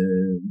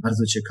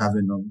bardzo ciekawy,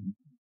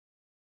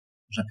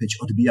 można powiedzieć,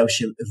 odbijał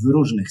się w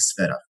różnych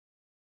sferach.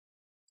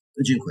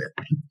 To dziękuję.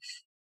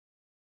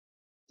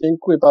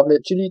 Dziękuję, Pawle.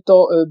 Czyli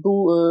to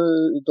był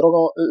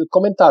drogą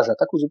komentarza,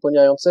 tak,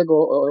 uzupełniającego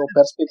o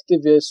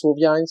perspektywie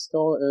słowiańską,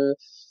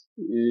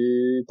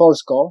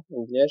 polską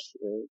również,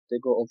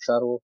 tego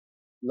obszaru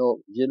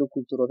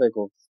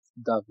wielokulturowego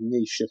w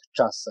dawniejszych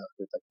czasach,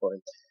 że tak powiem.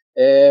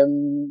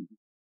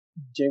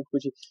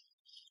 Dziękuję Ci.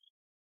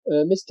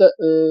 Mr.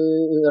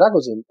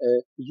 Ragozin,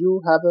 you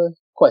have a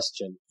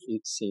question,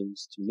 it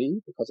seems to me,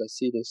 because I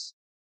see this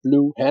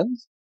blue hand.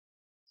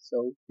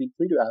 So feel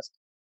free to ask.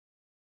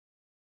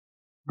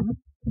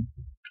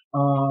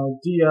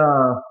 Dear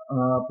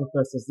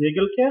Professor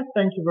Segelke,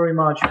 thank you very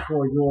much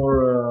for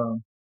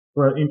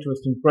your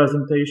interesting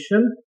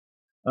presentation.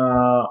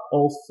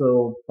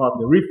 Also,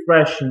 partly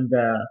refreshing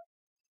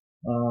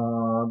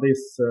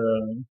this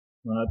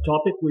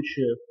topic, which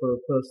for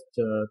the first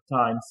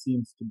time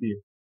seems to be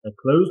a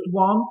closed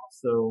one.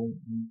 So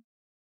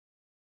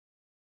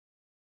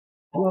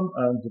problem,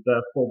 and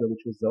the folder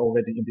which is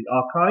already in the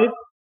archive.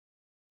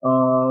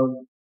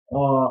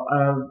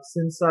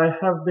 Since I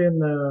have been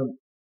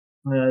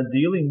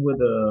dealing with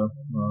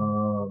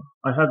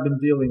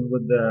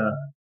the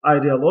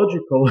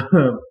ideological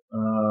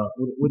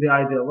with the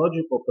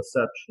ideological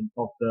perception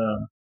of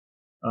the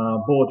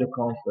border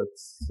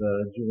conflicts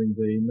during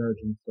the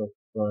emergence of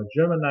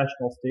German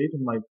national state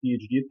in my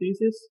PhD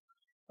thesis.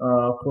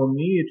 For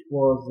me, it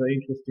was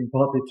interesting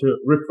partly to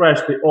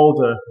refresh the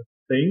older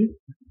thing,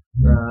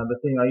 the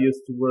thing I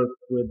used to work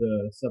with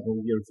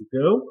several years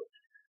ago.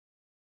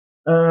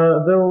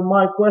 Though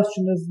my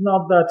question is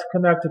not that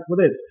connected with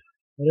it.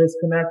 It is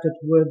connected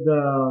with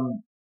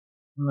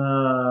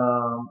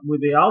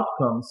the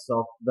outcomes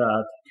of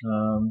that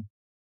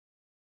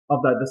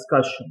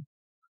discussion,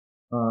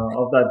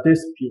 of that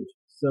dispute.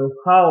 So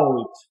how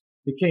it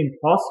became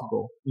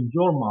possible in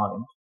your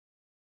mind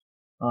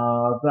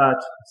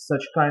that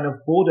such kind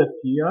of border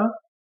fear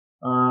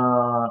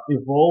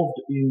evolved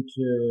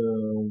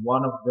into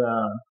one of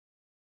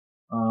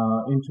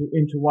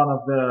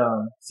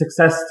the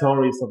success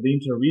stories of the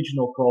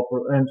interregional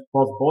and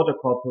cross-border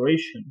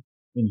cooperation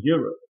in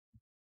Europe.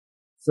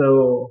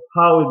 So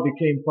how it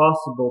became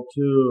possible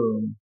to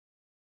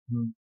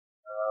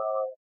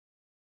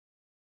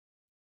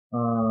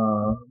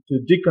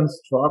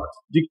deconstruct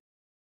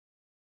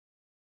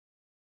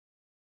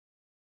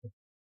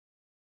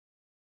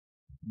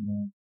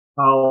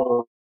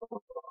how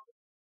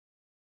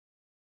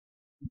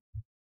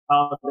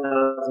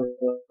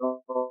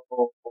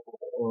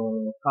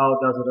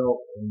does it all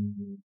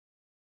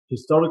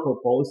historical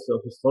policy or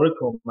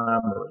historical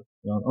memory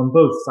on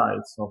both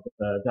sides of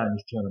the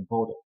Danish-German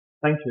border?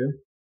 Thank you.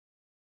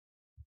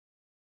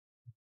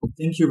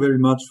 Thank you very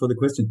much for the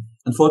question.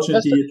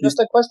 Unfortunately, just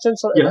a question.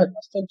 Sorry, yeah. A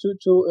question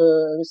to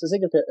Mr.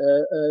 Segelke.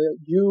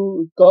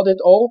 You got it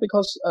all,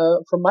 because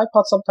from my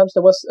part, sometimes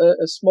there was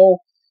a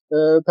small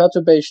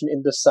perturbation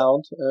in the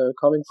sound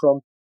coming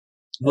from.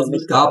 It was a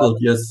bit garbled,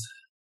 yes.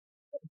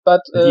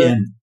 But at the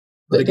end.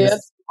 But the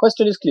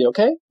question is clear,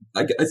 okay?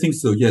 I think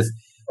so, yes.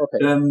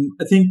 Okay.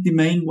 I think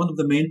one of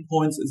the main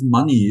points is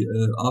money.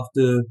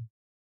 After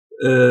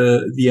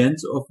the end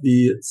of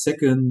the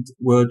Second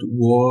World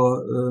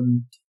War,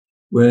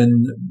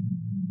 when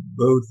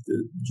both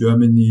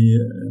Germany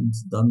and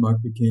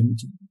Denmark became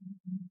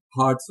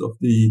parts of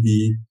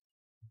the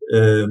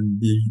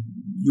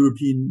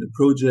European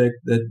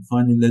project that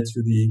finally led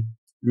to the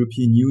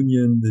European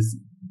Union, this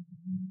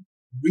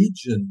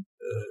region,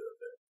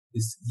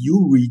 this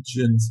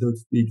EU-region, so to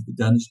speak, the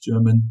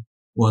Danish-German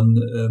one,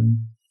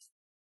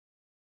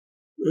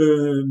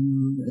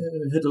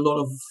 had a lot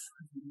of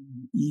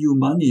EU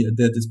money at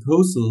their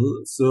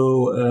disposal.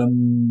 So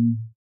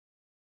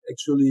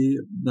actually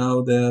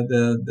now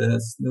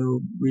there's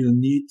no real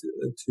need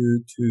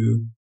to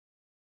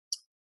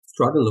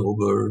struggle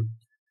over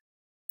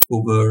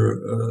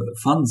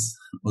funds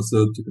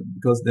also,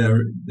 because there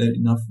are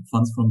enough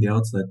funds from the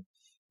outside.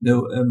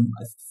 No,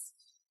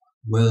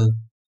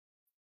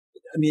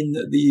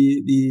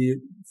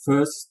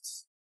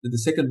 the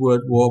Second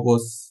World War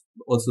was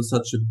also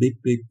such a big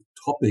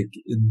topic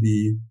in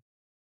the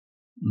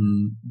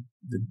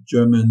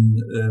German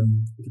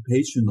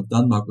occupation of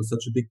Denmark was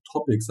such a big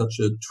topic, such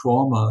a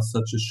trauma,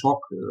 such a shock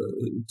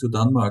to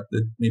Denmark,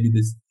 that maybe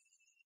this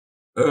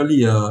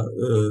earlier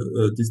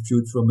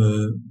dispute from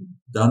a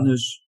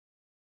Danish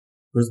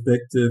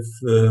perspective,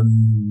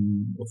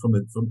 or from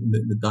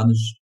the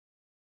Danish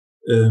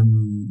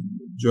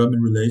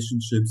German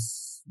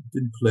relationships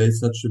didn't play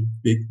such a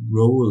big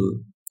role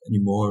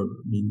anymore.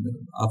 I mean,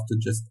 after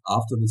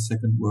the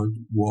Second World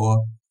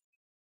War,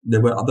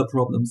 there were other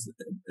problems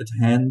at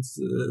hand.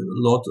 A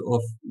lot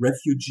of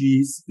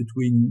refugees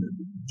between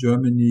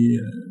Germany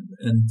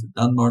and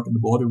Denmark in the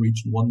border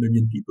region, 1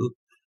 million people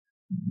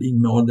being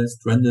more or less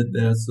stranded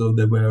there. So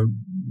there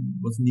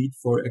was need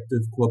for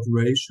active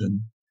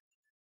cooperation.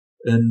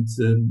 And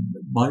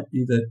might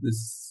be that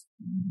this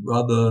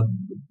rather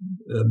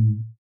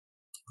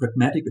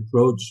pragmatic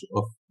approach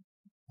of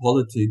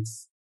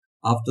politics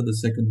after the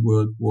Second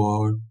World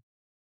War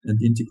and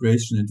the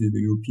integration into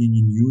the European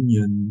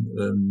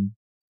Union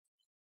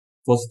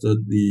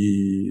fostered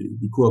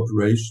the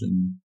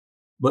cooperation.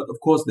 But of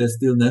course, there's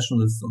still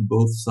nationalists on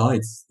both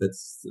sides.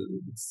 That's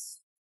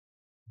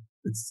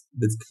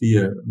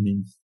clear. I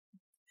mean,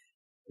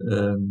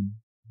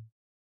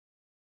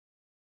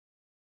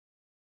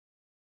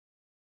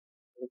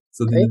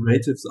 so the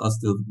narratives are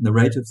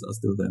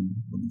still there.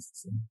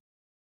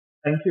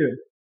 Thank you.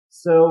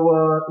 So,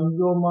 in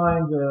your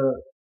mind,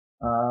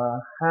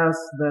 has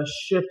the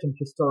shift in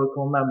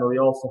historical memory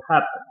also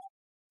happened?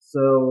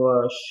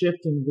 So,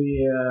 shifting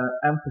the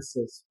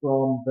emphasis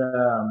from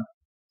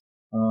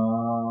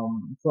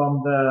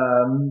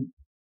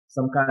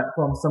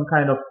some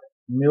kind of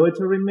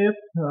military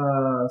myth,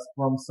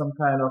 from some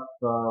kind of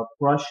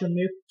Prussian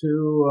myth,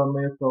 to a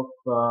myth of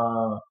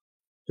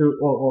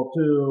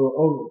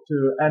to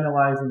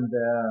analyzing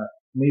the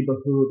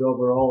neighborhood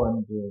overall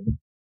and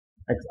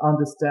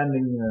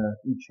understanding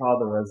each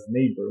other as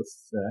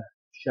neighbors,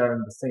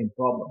 sharing the same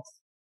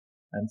problems.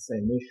 and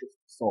same issues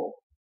to solve?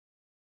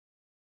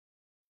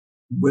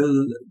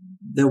 Well,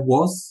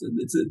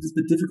 it's a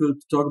bit difficult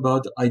to talk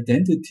about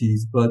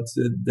identities, but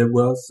there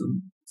was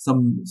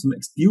some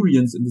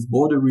experience in this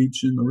border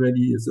region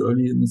already as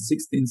early in the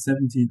 16th,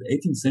 17th,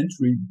 18th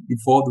century,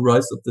 before the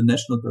rise of the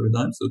national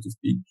paradigm, so to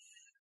speak,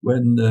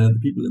 when the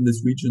people in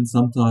this region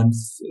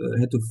sometimes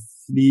had to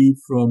flee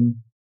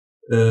from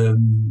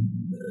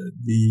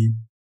the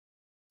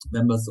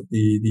members of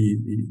the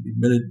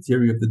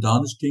military of the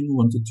Danish king, who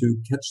wanted to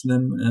catch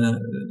them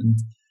and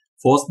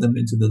force them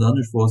into the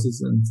Danish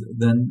forces, and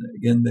then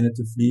again they had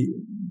to flee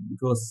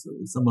because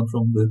someone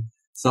from the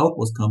south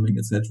was coming,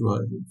 etc.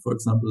 For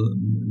example,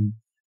 in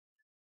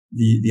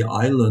the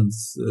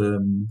islands,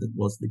 that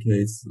was the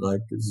case,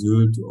 like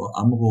Sylt or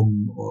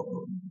Amrum,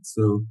 or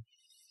so.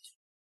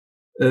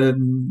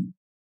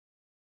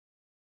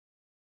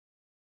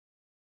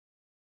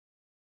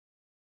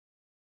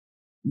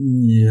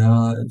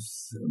 Yeah,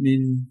 I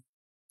mean,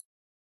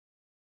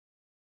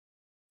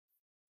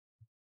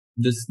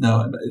 just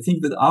now, I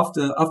think that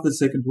after the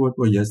Second World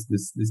War, yes,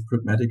 this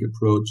pragmatic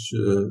approach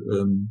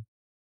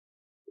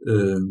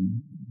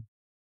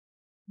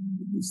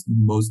is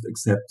most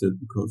accepted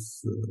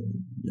because,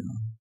 yeah.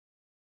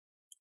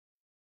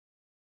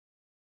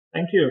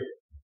 Thank you.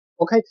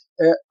 Okay,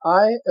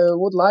 I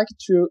would like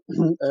to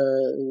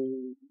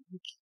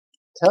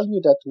tell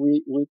you that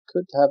we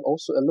could have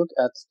also a look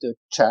at the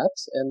chat,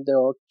 and there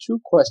are two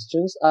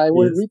questions. I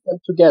will read them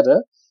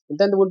together, and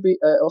then there will be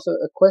also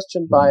a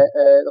question by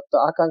Dr.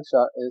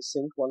 Akanksha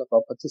Singh, one of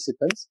our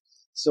participants.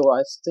 So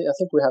I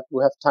think we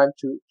have time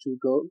to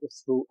go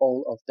through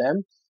all of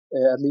them,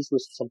 at least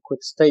with some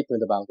quick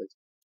statement about it.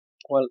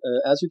 Well,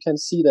 as you can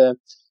see, the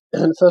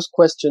first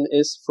question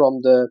is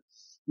from the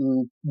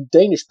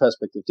Danish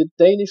perspective. Did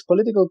Danish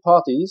political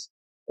parties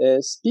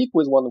speak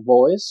with one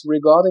voice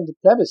regarding the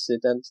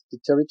plebiscite and the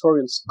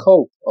territorial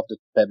scope of the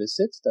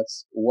plebiscite?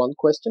 That's one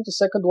question. The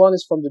second one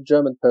is from the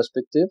German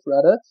perspective,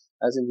 rather,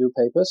 as in your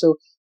paper. So,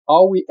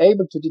 are we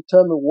able to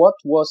determine what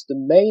was the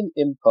main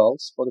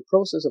impulse for the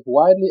process of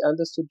widely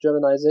understood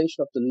Germanization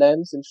of the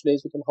lands in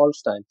Schleswig and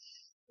Holstein?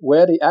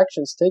 Were the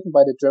actions taken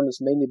by the Germans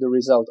mainly the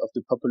result of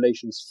the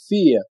population's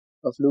fear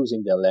of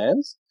losing their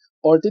lands,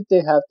 or did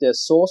they have their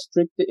source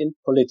strictly in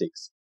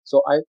politics?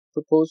 So I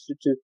propose you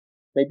to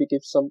maybe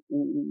give some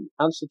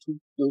answer to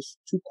those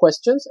two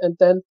questions, and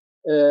then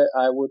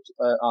I would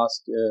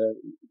ask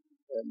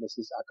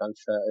Mrs.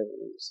 Akanksha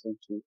Singh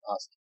to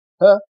ask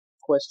her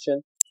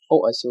question.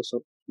 Oh, I see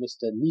also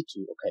Mr.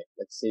 Nitu. Okay,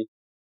 let's see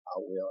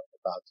how we are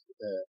about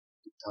the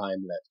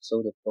time left.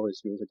 So the floor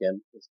is yours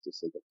again, Mr.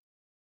 Segelke.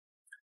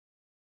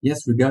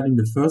 Yes, regarding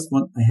the first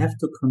one, I have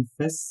to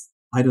confess,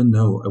 I don't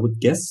know. I would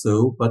guess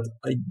so, but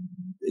I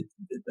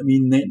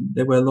mean,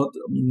 there were a lot.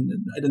 I mean,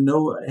 I don't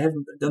know. I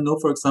don't know,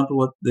 for example,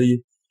 what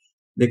the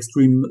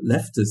extreme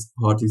leftist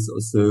parties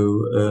also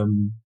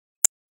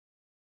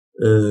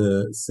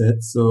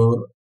said.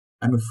 So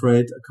I'm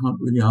afraid I can't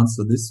really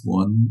answer this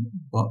one.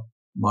 But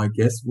my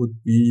guess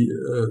would be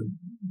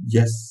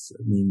yes.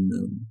 I mean,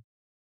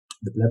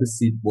 the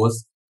plebiscite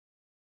was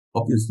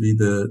obviously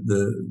the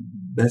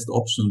best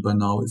option by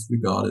now, is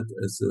regarded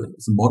as a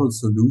model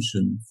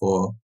solution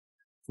for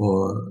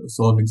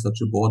solving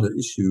such a border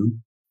issue.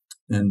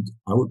 And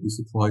I would be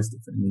surprised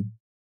if any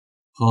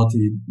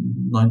party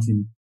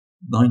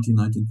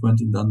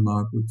 1920 in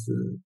Denmark would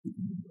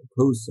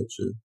oppose such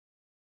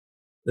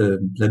a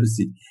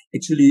plebiscite.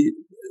 Actually,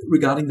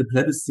 regarding the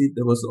plebiscite,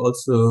 there was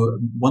also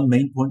one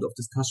main point of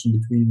discussion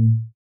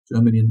between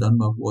Germany and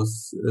Denmark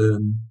was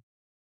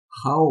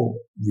how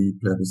the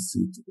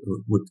plebiscite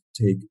would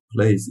take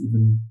place.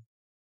 Even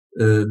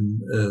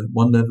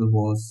one level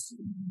was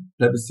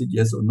plebiscite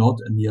yes or not,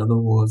 and the other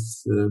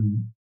was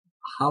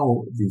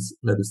how this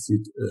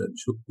plebiscite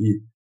should be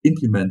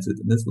implemented.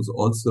 And this was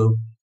also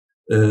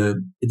a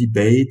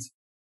debate.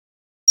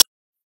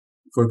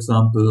 For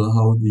example,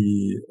 how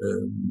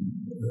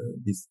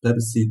this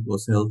plebiscite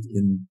was held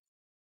in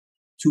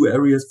 2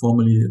 areas.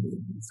 Formerly,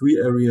 3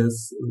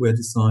 areas were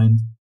designed.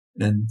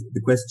 And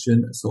the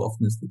question, so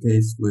often is the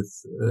case with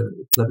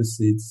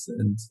plebiscites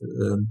and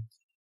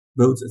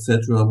votes,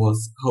 etc.,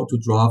 was how to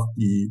draft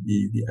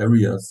the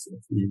areas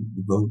of the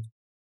vote.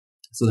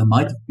 So there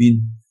might have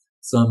been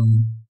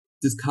some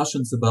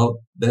discussions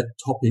about that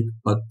topic,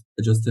 but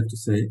I just have to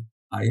say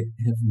I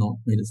have not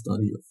made a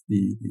study of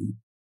the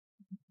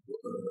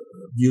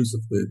views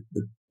of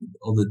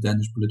all the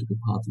Danish political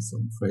parties, so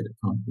I'm afraid I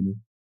can't really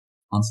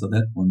answer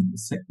that one. The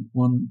second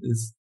one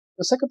is.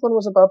 The second one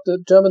was about the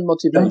German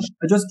motivation.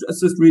 Yeah, I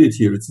just read it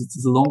here. It's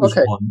the longest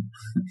one.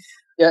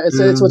 Yeah, it's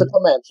with a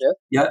comment. Yeah.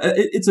 Yeah,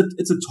 it's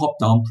a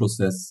top-down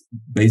process.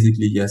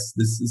 Basically, yes.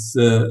 This is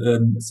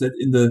said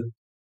in the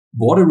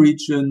border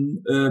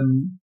region.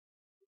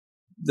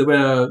 It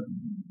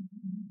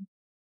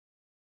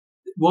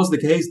was the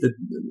case that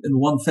in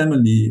one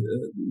family,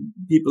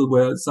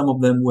 some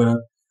of them were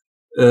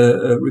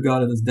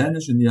regarded as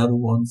Danish, and the other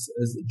ones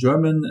as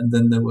German, and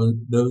then there were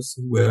those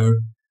who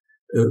were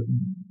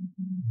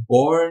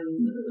born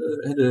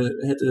had a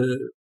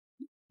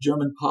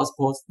German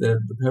passports. The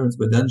parents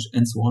were Danish,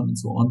 and so on and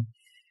so on.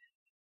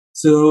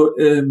 So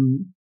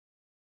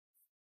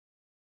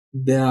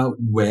there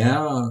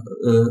were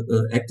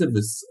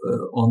activists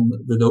on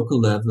the local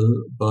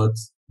level, but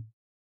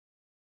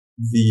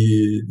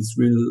this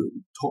real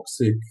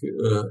toxic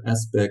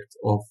aspect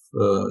of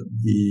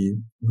the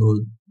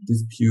whole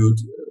dispute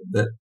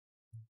that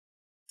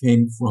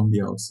came from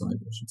the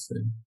outside, I should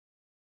say.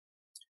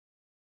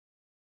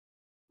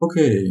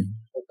 Okay.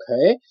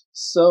 Okay.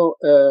 So,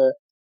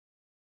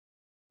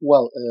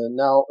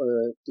 now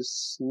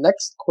this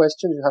next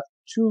question, you have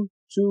two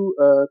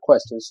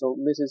questions. So,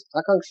 Mrs.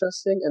 Akanksha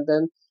Singh and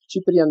then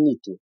Ciprian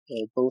Nitu,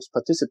 both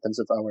participants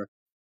of our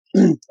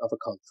of a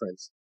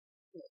conference.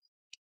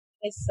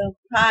 Yes,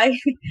 hi.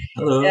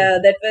 Hello.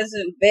 That was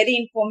a very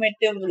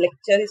informative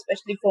lecture,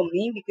 especially for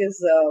me,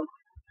 because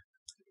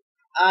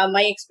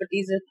my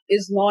expertise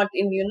is not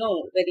in,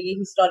 very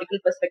historical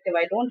perspective.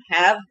 I don't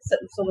have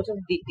so much of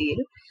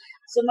detail.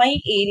 So my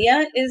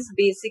area is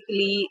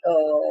basically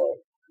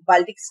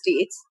Baltic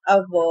states.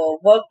 I've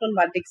worked on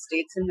Baltic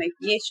states in my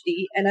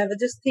PhD, and I was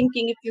just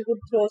thinking if you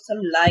could throw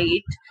some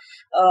light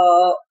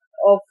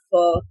of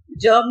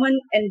German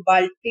and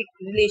Baltic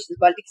relations,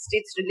 Baltic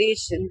states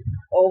relation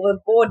over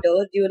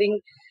border during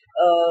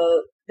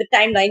the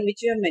timeline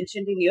which you have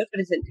mentioned in your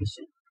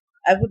presentation.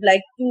 I would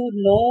like to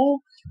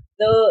know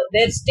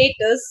their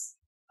status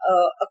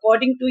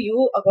according to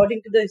you,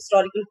 according to the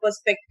historical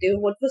perspective,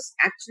 what was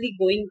actually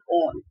going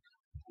on.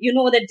 You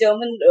know that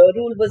German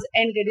rule was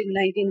ended in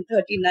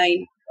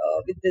 1939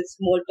 with this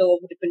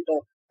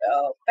Molotov-Ribbentrop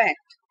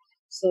Pact.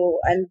 So,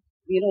 and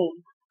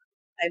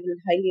I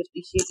will highly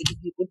appreciate it if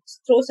you could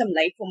throw some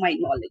light for my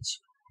knowledge.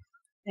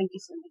 Thank you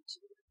so much.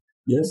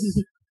 Yes.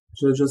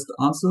 Should I just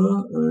answer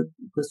a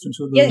question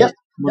to the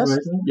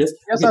moderator? Yes.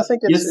 Yes, okay. I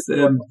think it's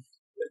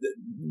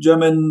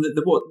German.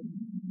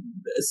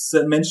 As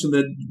I mentioned,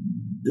 that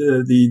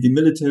the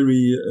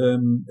military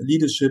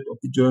leadership of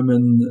the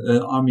German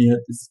army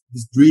had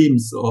these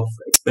dreams of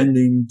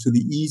expanding to the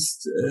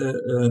east,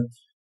 and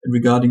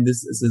regarding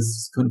this as a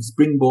kind of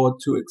springboard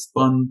to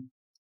expand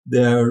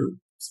their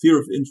sphere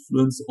of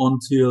influence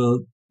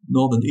until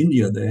northern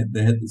India. They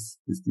had these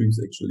dreams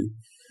actually,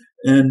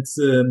 and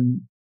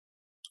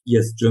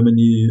yes,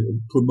 Germany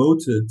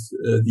promoted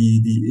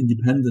the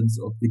independence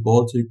of the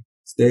Baltic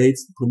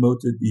states,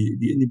 promoted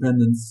the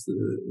independence.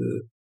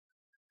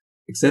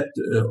 Accepted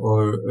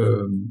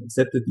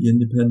the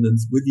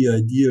independence with the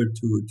idea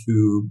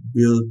to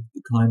build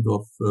a kind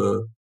of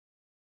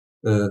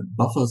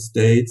buffer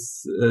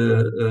states,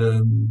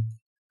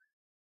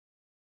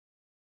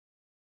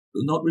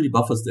 not really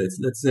buffer states.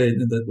 Let's say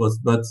that was,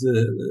 but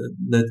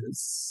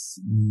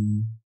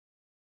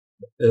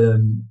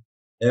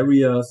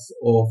areas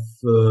of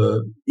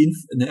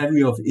an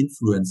area of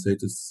influence,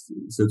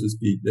 so to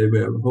speak. They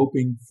were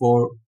hoping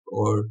for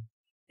or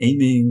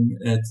aiming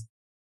at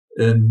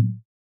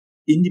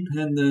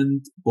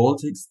independent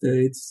Baltic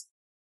states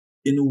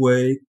in a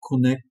way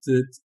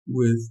connected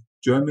with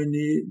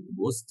Germany. There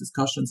was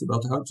discussions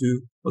about how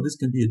this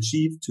can be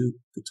achieved to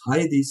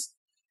tie these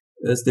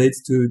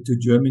states to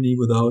Germany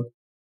without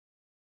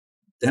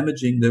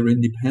damaging their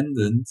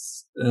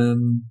independence.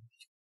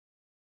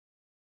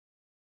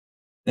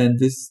 And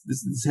this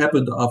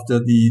happened after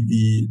the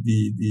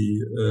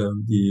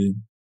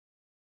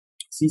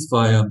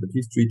ceasefire, the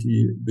peace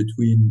treaty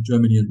between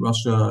Germany and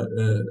Russia,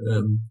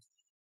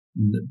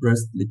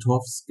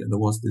 Brest-Litovsk, and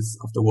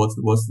afterwards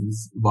there was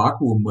this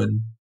vacuum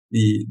when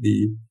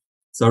the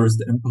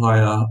Tsarist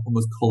Empire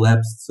almost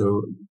collapsed.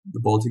 So the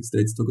Baltic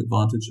states took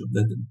advantage of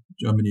that, and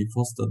Germany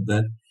fostered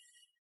that.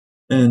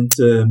 And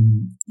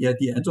at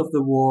the end of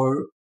the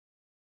war,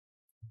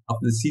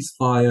 after the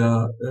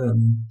ceasefire,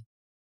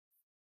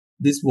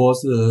 this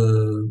was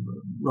a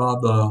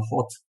rather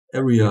hot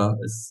area,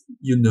 as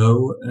you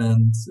know,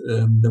 and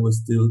there were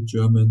still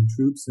German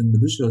troops and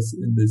militias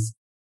in this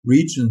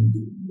region.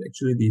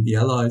 Actually, the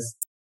Allies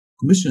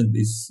commissioned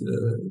these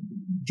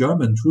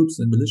German troops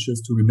and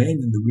militias to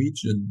remain in the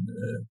region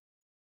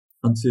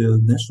until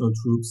national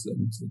troops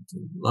and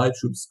Allied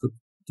troops could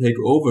take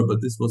over.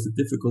 But this was a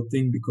difficult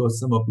thing because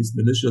some of these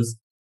militias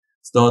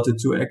started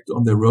to act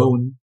on their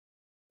own.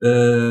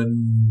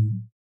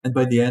 And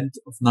by the end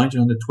of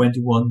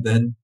 1921,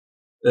 then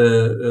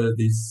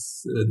the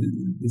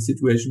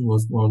situation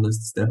was more or less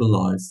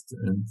stabilized,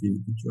 and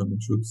the German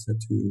troops had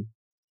to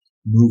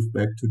move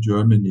back to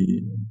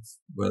Germany. And,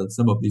 well,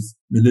 some of these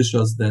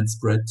militias then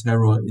spread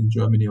terror in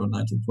Germany on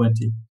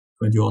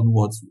 1920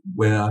 onwards,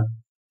 were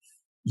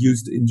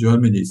used in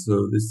Germany.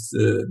 So this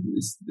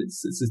is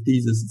a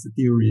thesis, it's a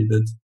theory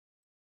that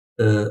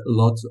a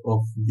lot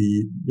of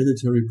the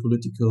military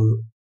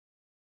political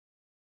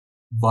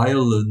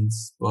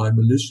violence by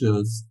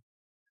militias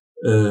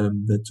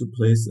that took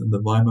place in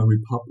the Weimar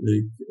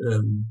Republic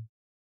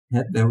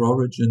had their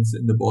origins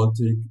in the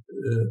Baltic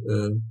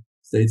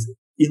states,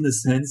 in the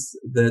sense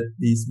that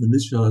these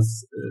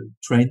militias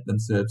trained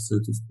themselves, so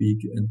to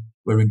speak, and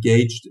were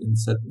engaged in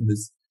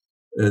this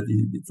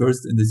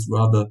first in this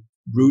rather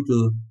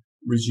brutal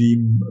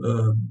regime,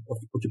 of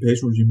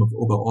occupation regime of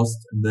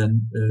Oberost, and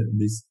then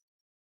this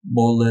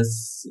more or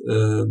less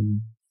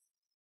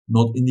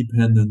not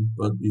independent,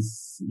 but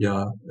is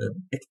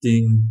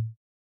acting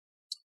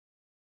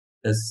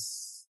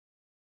as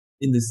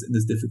in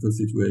this difficult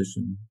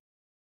situation.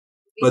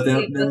 But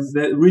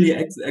they're really,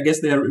 I guess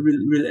they are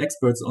real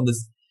experts on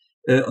this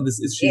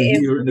issue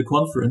here in the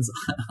conference.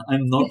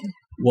 I'm not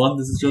one.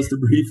 This is just a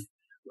brief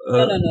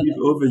brief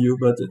overview,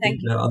 but I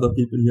think there are other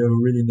people here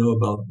who really know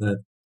about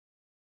that.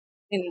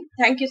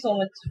 Thank you so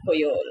much for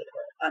your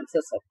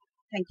answers, sir.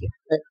 Thank you.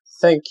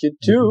 Thank you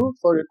too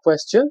for your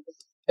question.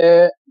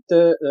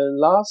 The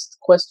last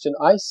question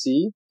I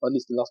see, or at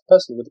least the last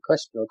person with a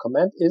question or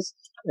comment, is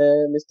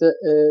Mr.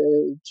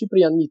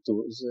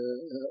 Ciprianitu,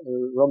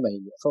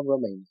 from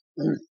Romania.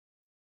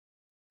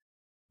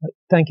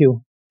 Thank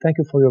you. Thank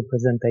you for your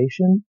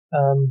presentation.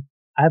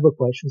 I have a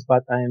question,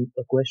 but I'm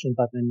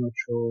not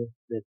sure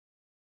that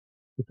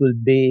it will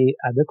be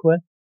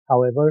adequate.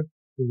 However,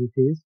 as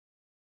it is,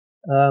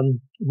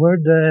 were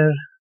there,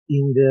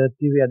 in the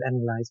period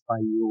analyzed by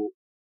you,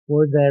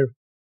 were there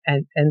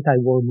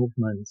anti-war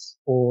movements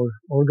or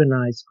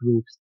organized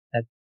groups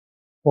that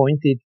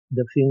pointed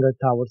the finger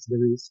towards the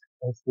risk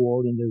of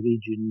war in the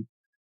region,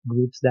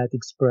 groups that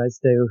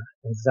expressed their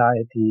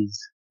anxieties,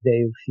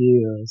 their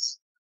fears,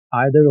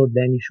 either on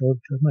Danish or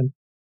German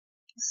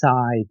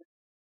side,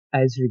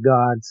 as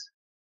regards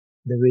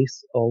the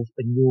risk of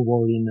a new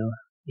war in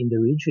the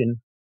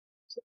region?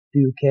 Do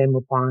you came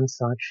upon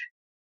such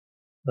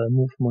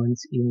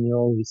movements in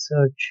your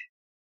research,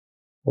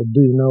 or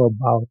do you know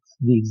about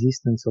the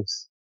existence of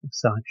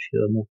such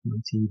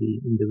movements in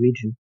the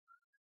region?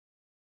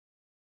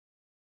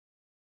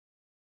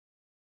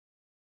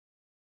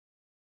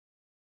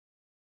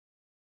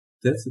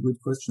 That's a good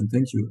question.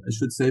 Thank you. I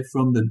should say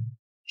from the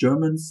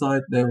German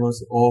side, there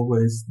was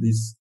always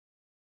this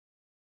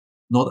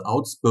not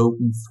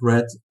outspoken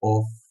threat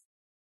of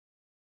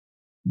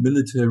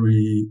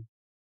military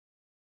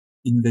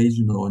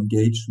invasion or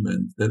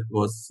engagement. There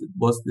was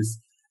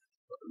this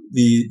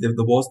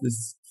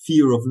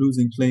fear of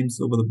losing claims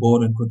over the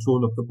border and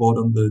control of the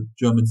border on the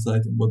German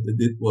side. And what they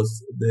did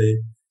was they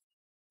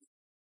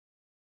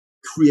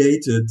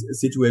created a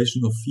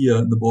situation of fear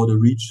in the border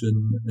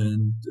region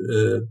and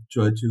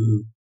tried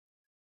to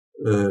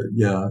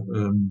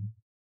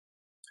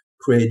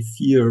create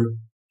fear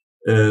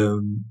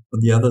on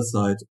the other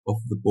side of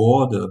the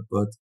border.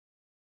 But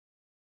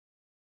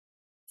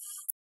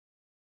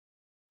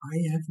I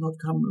have not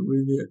come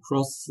really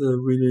across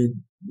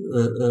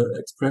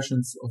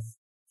expressions of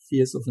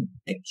fears of an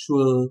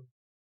actual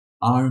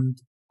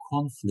armed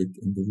conflict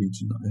in the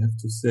region. I have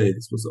to say,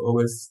 this was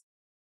always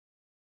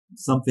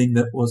something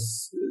that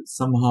was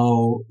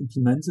somehow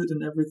implemented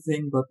in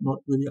everything, but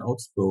not really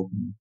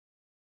outspoken.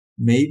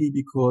 Maybe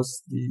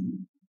because the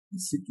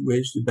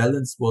situation, the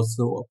balance was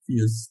so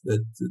obvious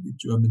that the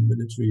German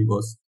military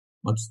was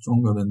much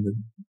stronger than the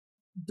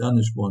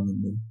Danish one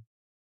in the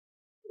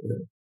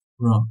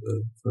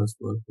First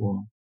World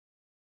War.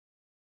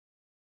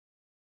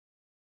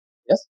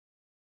 Yes.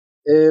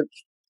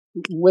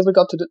 With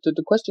regard to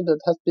the question that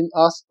has been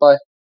asked by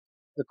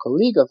a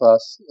colleague of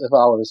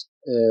ours,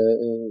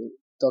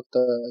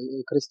 Dr.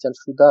 Christian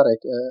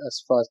Schudarek,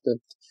 as far as the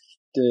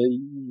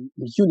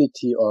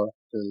unity or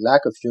the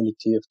lack of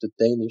unity of the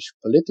Danish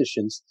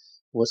politicians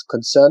was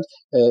concerned,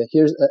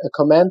 here's a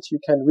comment. You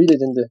can read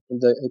it in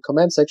the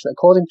comment section.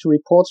 According to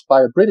reports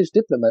by a British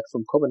diplomat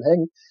from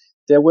Copenhagen,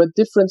 there were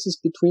differences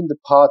between the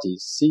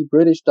parties. See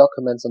British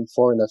documents on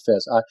foreign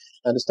affairs. I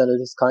understand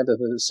it is kind of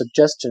a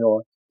suggestion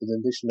or an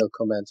additional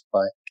comment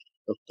by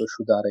Dr.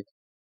 Schudarek.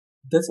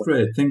 That's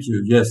great. Thank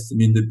you. Yes, I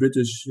mean, the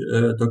British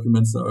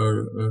documents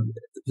are,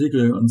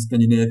 particularly on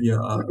Scandinavia,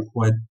 are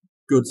quite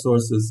good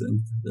sources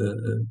and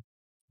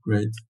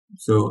great.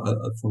 So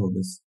I'll follow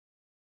this.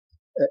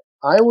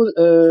 I will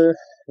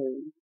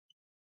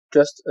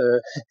just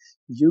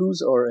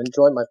use or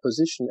enjoy my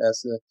position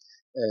as the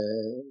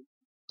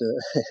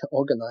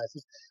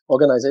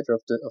organizer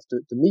of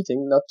the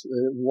meeting, not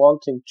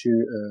wanting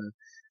to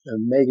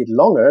make it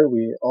longer.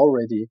 We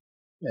already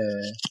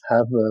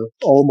have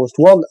almost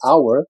 1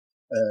 hour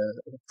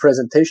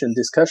presentation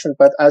discussion,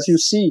 but as you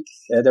see,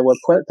 there were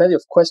plenty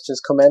of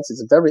questions, comments.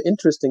 It's a very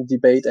interesting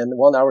debate, and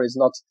 1 hour is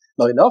not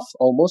enough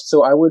almost.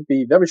 So I would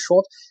be very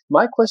short.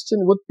 My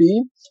question would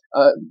be,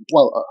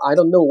 well, I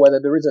don't know whether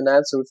there is an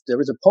answer, if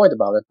there is a point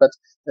about it, but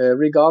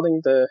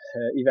regarding the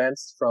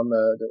events from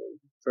the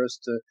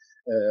first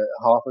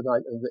half of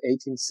the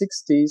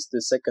 1860s,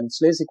 the Second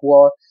Schleswig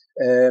War,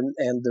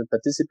 and the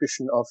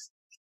participation of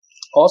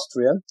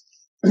Austria,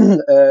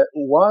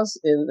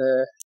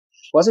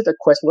 was it a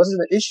question? Was it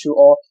an issue?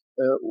 Or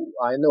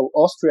I know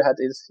Austria had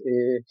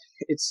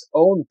its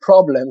own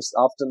problems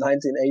after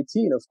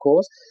 1918, of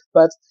course.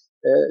 But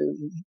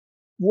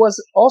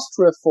was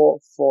Austria for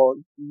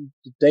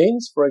the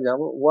Danes, for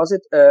example, was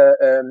it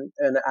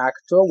an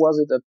actor? Was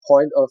it a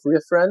point of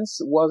reference?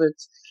 Was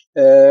it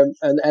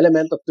an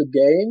element of the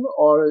game,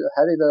 or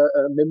had it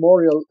a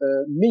memorial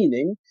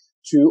meaning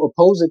to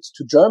oppose it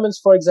to Germans,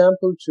 for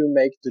example, to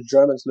make the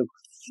Germans look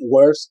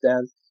worse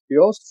than the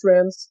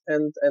Austrians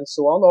and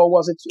so on, or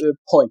was it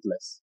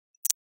pointless?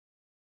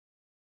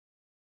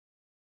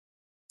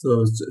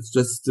 So it's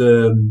just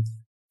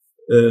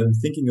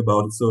thinking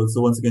about it. So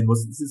once again,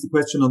 was this a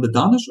question on the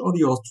Danish or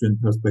the Austrian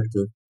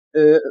perspective?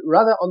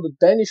 Rather on the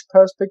Danish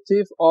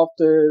perspective of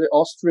the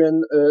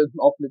Austrian,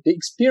 of the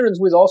experience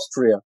with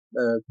Austria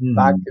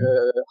back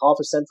half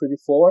a century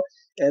before,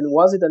 and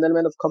was it an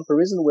element of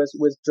comparison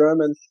with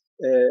German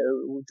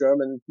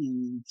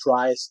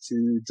tries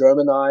to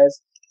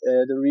Germanize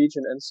the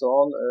region and so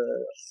on,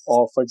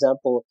 or for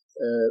example,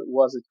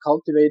 was it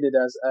cultivated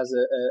as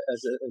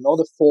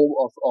another form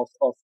of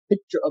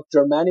picture of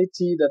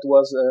Germanity that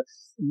was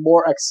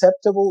more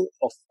acceptable,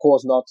 of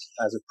course not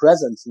as a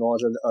presence nor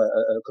as an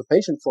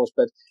occupation force,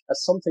 but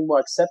as something more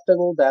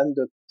acceptable than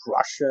the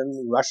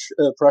Prussian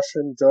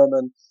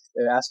German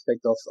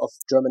aspect of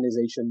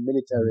Germanization,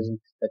 militarism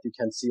that you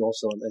can see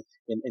also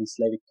in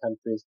Slavic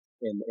countries,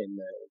 in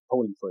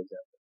Poland, for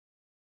example.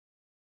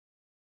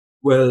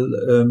 Well,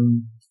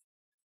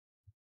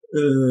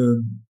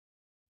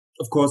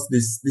 of course,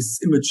 this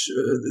image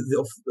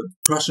of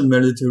Prussian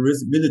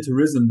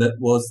militarism that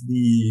was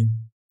the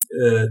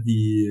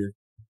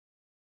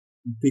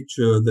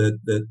picture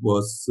that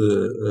was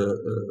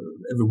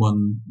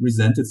everyone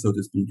resented, so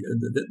to speak.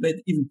 That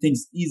made even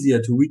things easier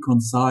to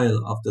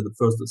reconcile after the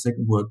First or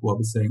Second World War.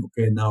 We're saying,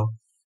 okay, now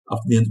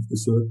after the end of the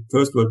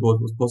First World War,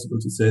 it was possible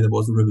to say there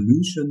was a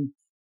revolution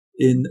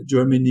in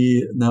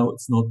Germany. Now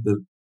it's not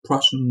the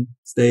Prussian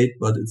state,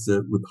 but it's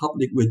a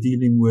republic we're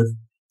dealing with.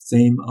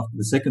 Same after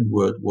the Second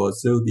World War.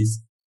 So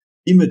this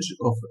image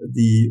of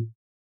the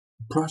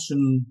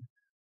Prussian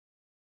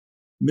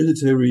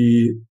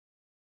military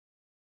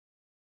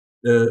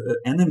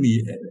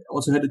enemy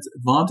also had its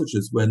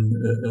advantages when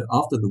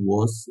after the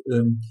wars,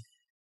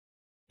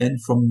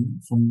 and from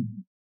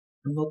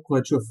I'm not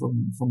quite sure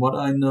from what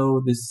I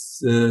know,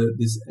 this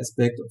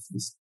aspect of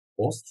this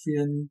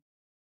Austrian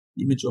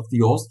image of the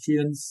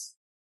Austrians,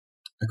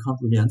 I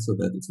can't really answer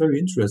that. It's very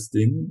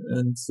interesting,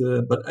 and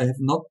but I have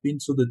not been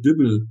to the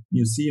Dybbel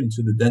Museum,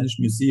 to the Danish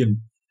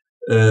museum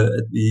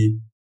at the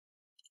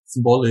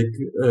symbolic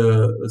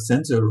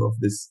center of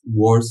this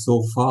war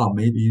so far.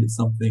 Maybe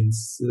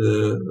something's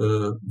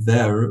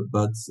there,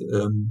 but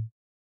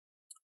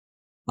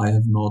I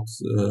have not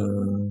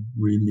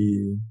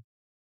really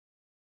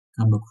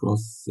come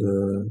across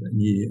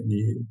any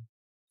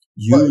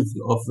use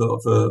of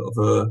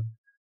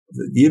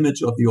the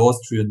image of the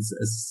Austrians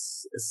as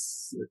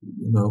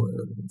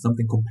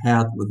something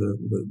compared with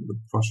the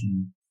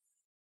Prussian.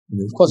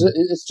 Of course,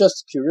 it's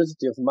just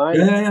curiosity of mine.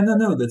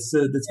 No, that's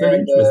very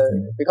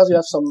interesting. Because you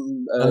have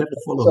some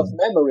places of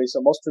memory,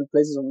 some Austrian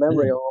places of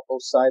memory on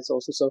both sides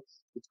also, so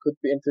it could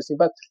be interesting.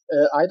 But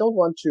I don't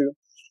want to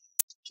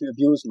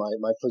abuse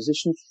my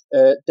position.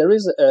 There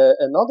is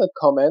another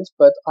comment,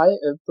 but I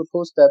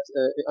propose that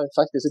in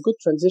fact there's a good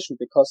transition,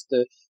 because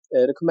the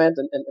comment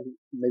and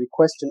maybe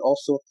question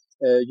also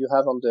you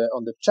have on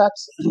the chat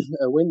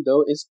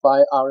window is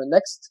by our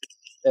next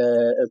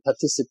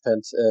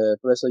participant,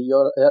 Professor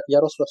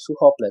Jarosław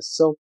Suchoples.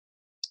 So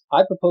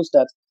I propose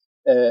that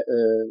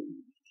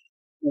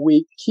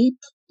we keep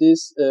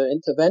this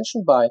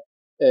intervention by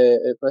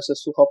Professor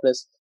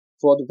Suchoples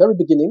for the very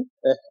beginning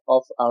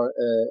of our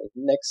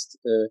next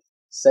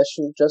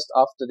session, just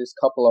after this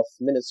couple of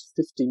minutes,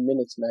 15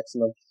 minutes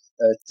maximum,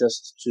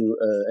 just to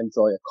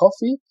enjoy a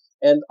coffee.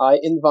 And I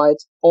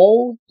invite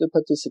all the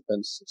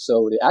participants,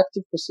 so the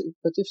active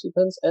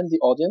participants and the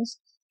audience,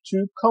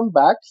 to come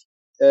back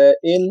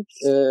in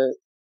 10,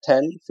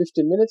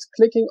 15 minutes,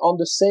 clicking on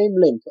the same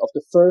link of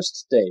the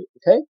first day.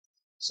 Okay?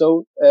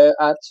 So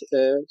at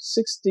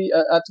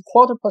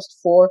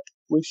 4:15,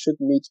 we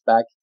should meet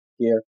back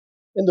here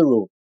in the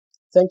room.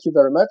 Thank you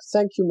very much.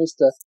 Thank you,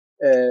 Mr.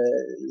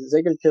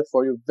 Segelke,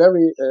 for your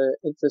very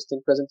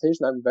interesting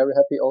presentation. I'm very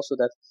happy also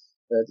that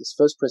this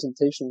first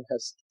presentation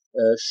has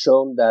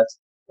shown that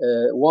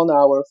 1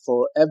 hour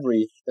for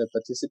every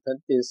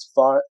participant is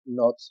far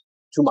not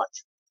too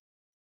much.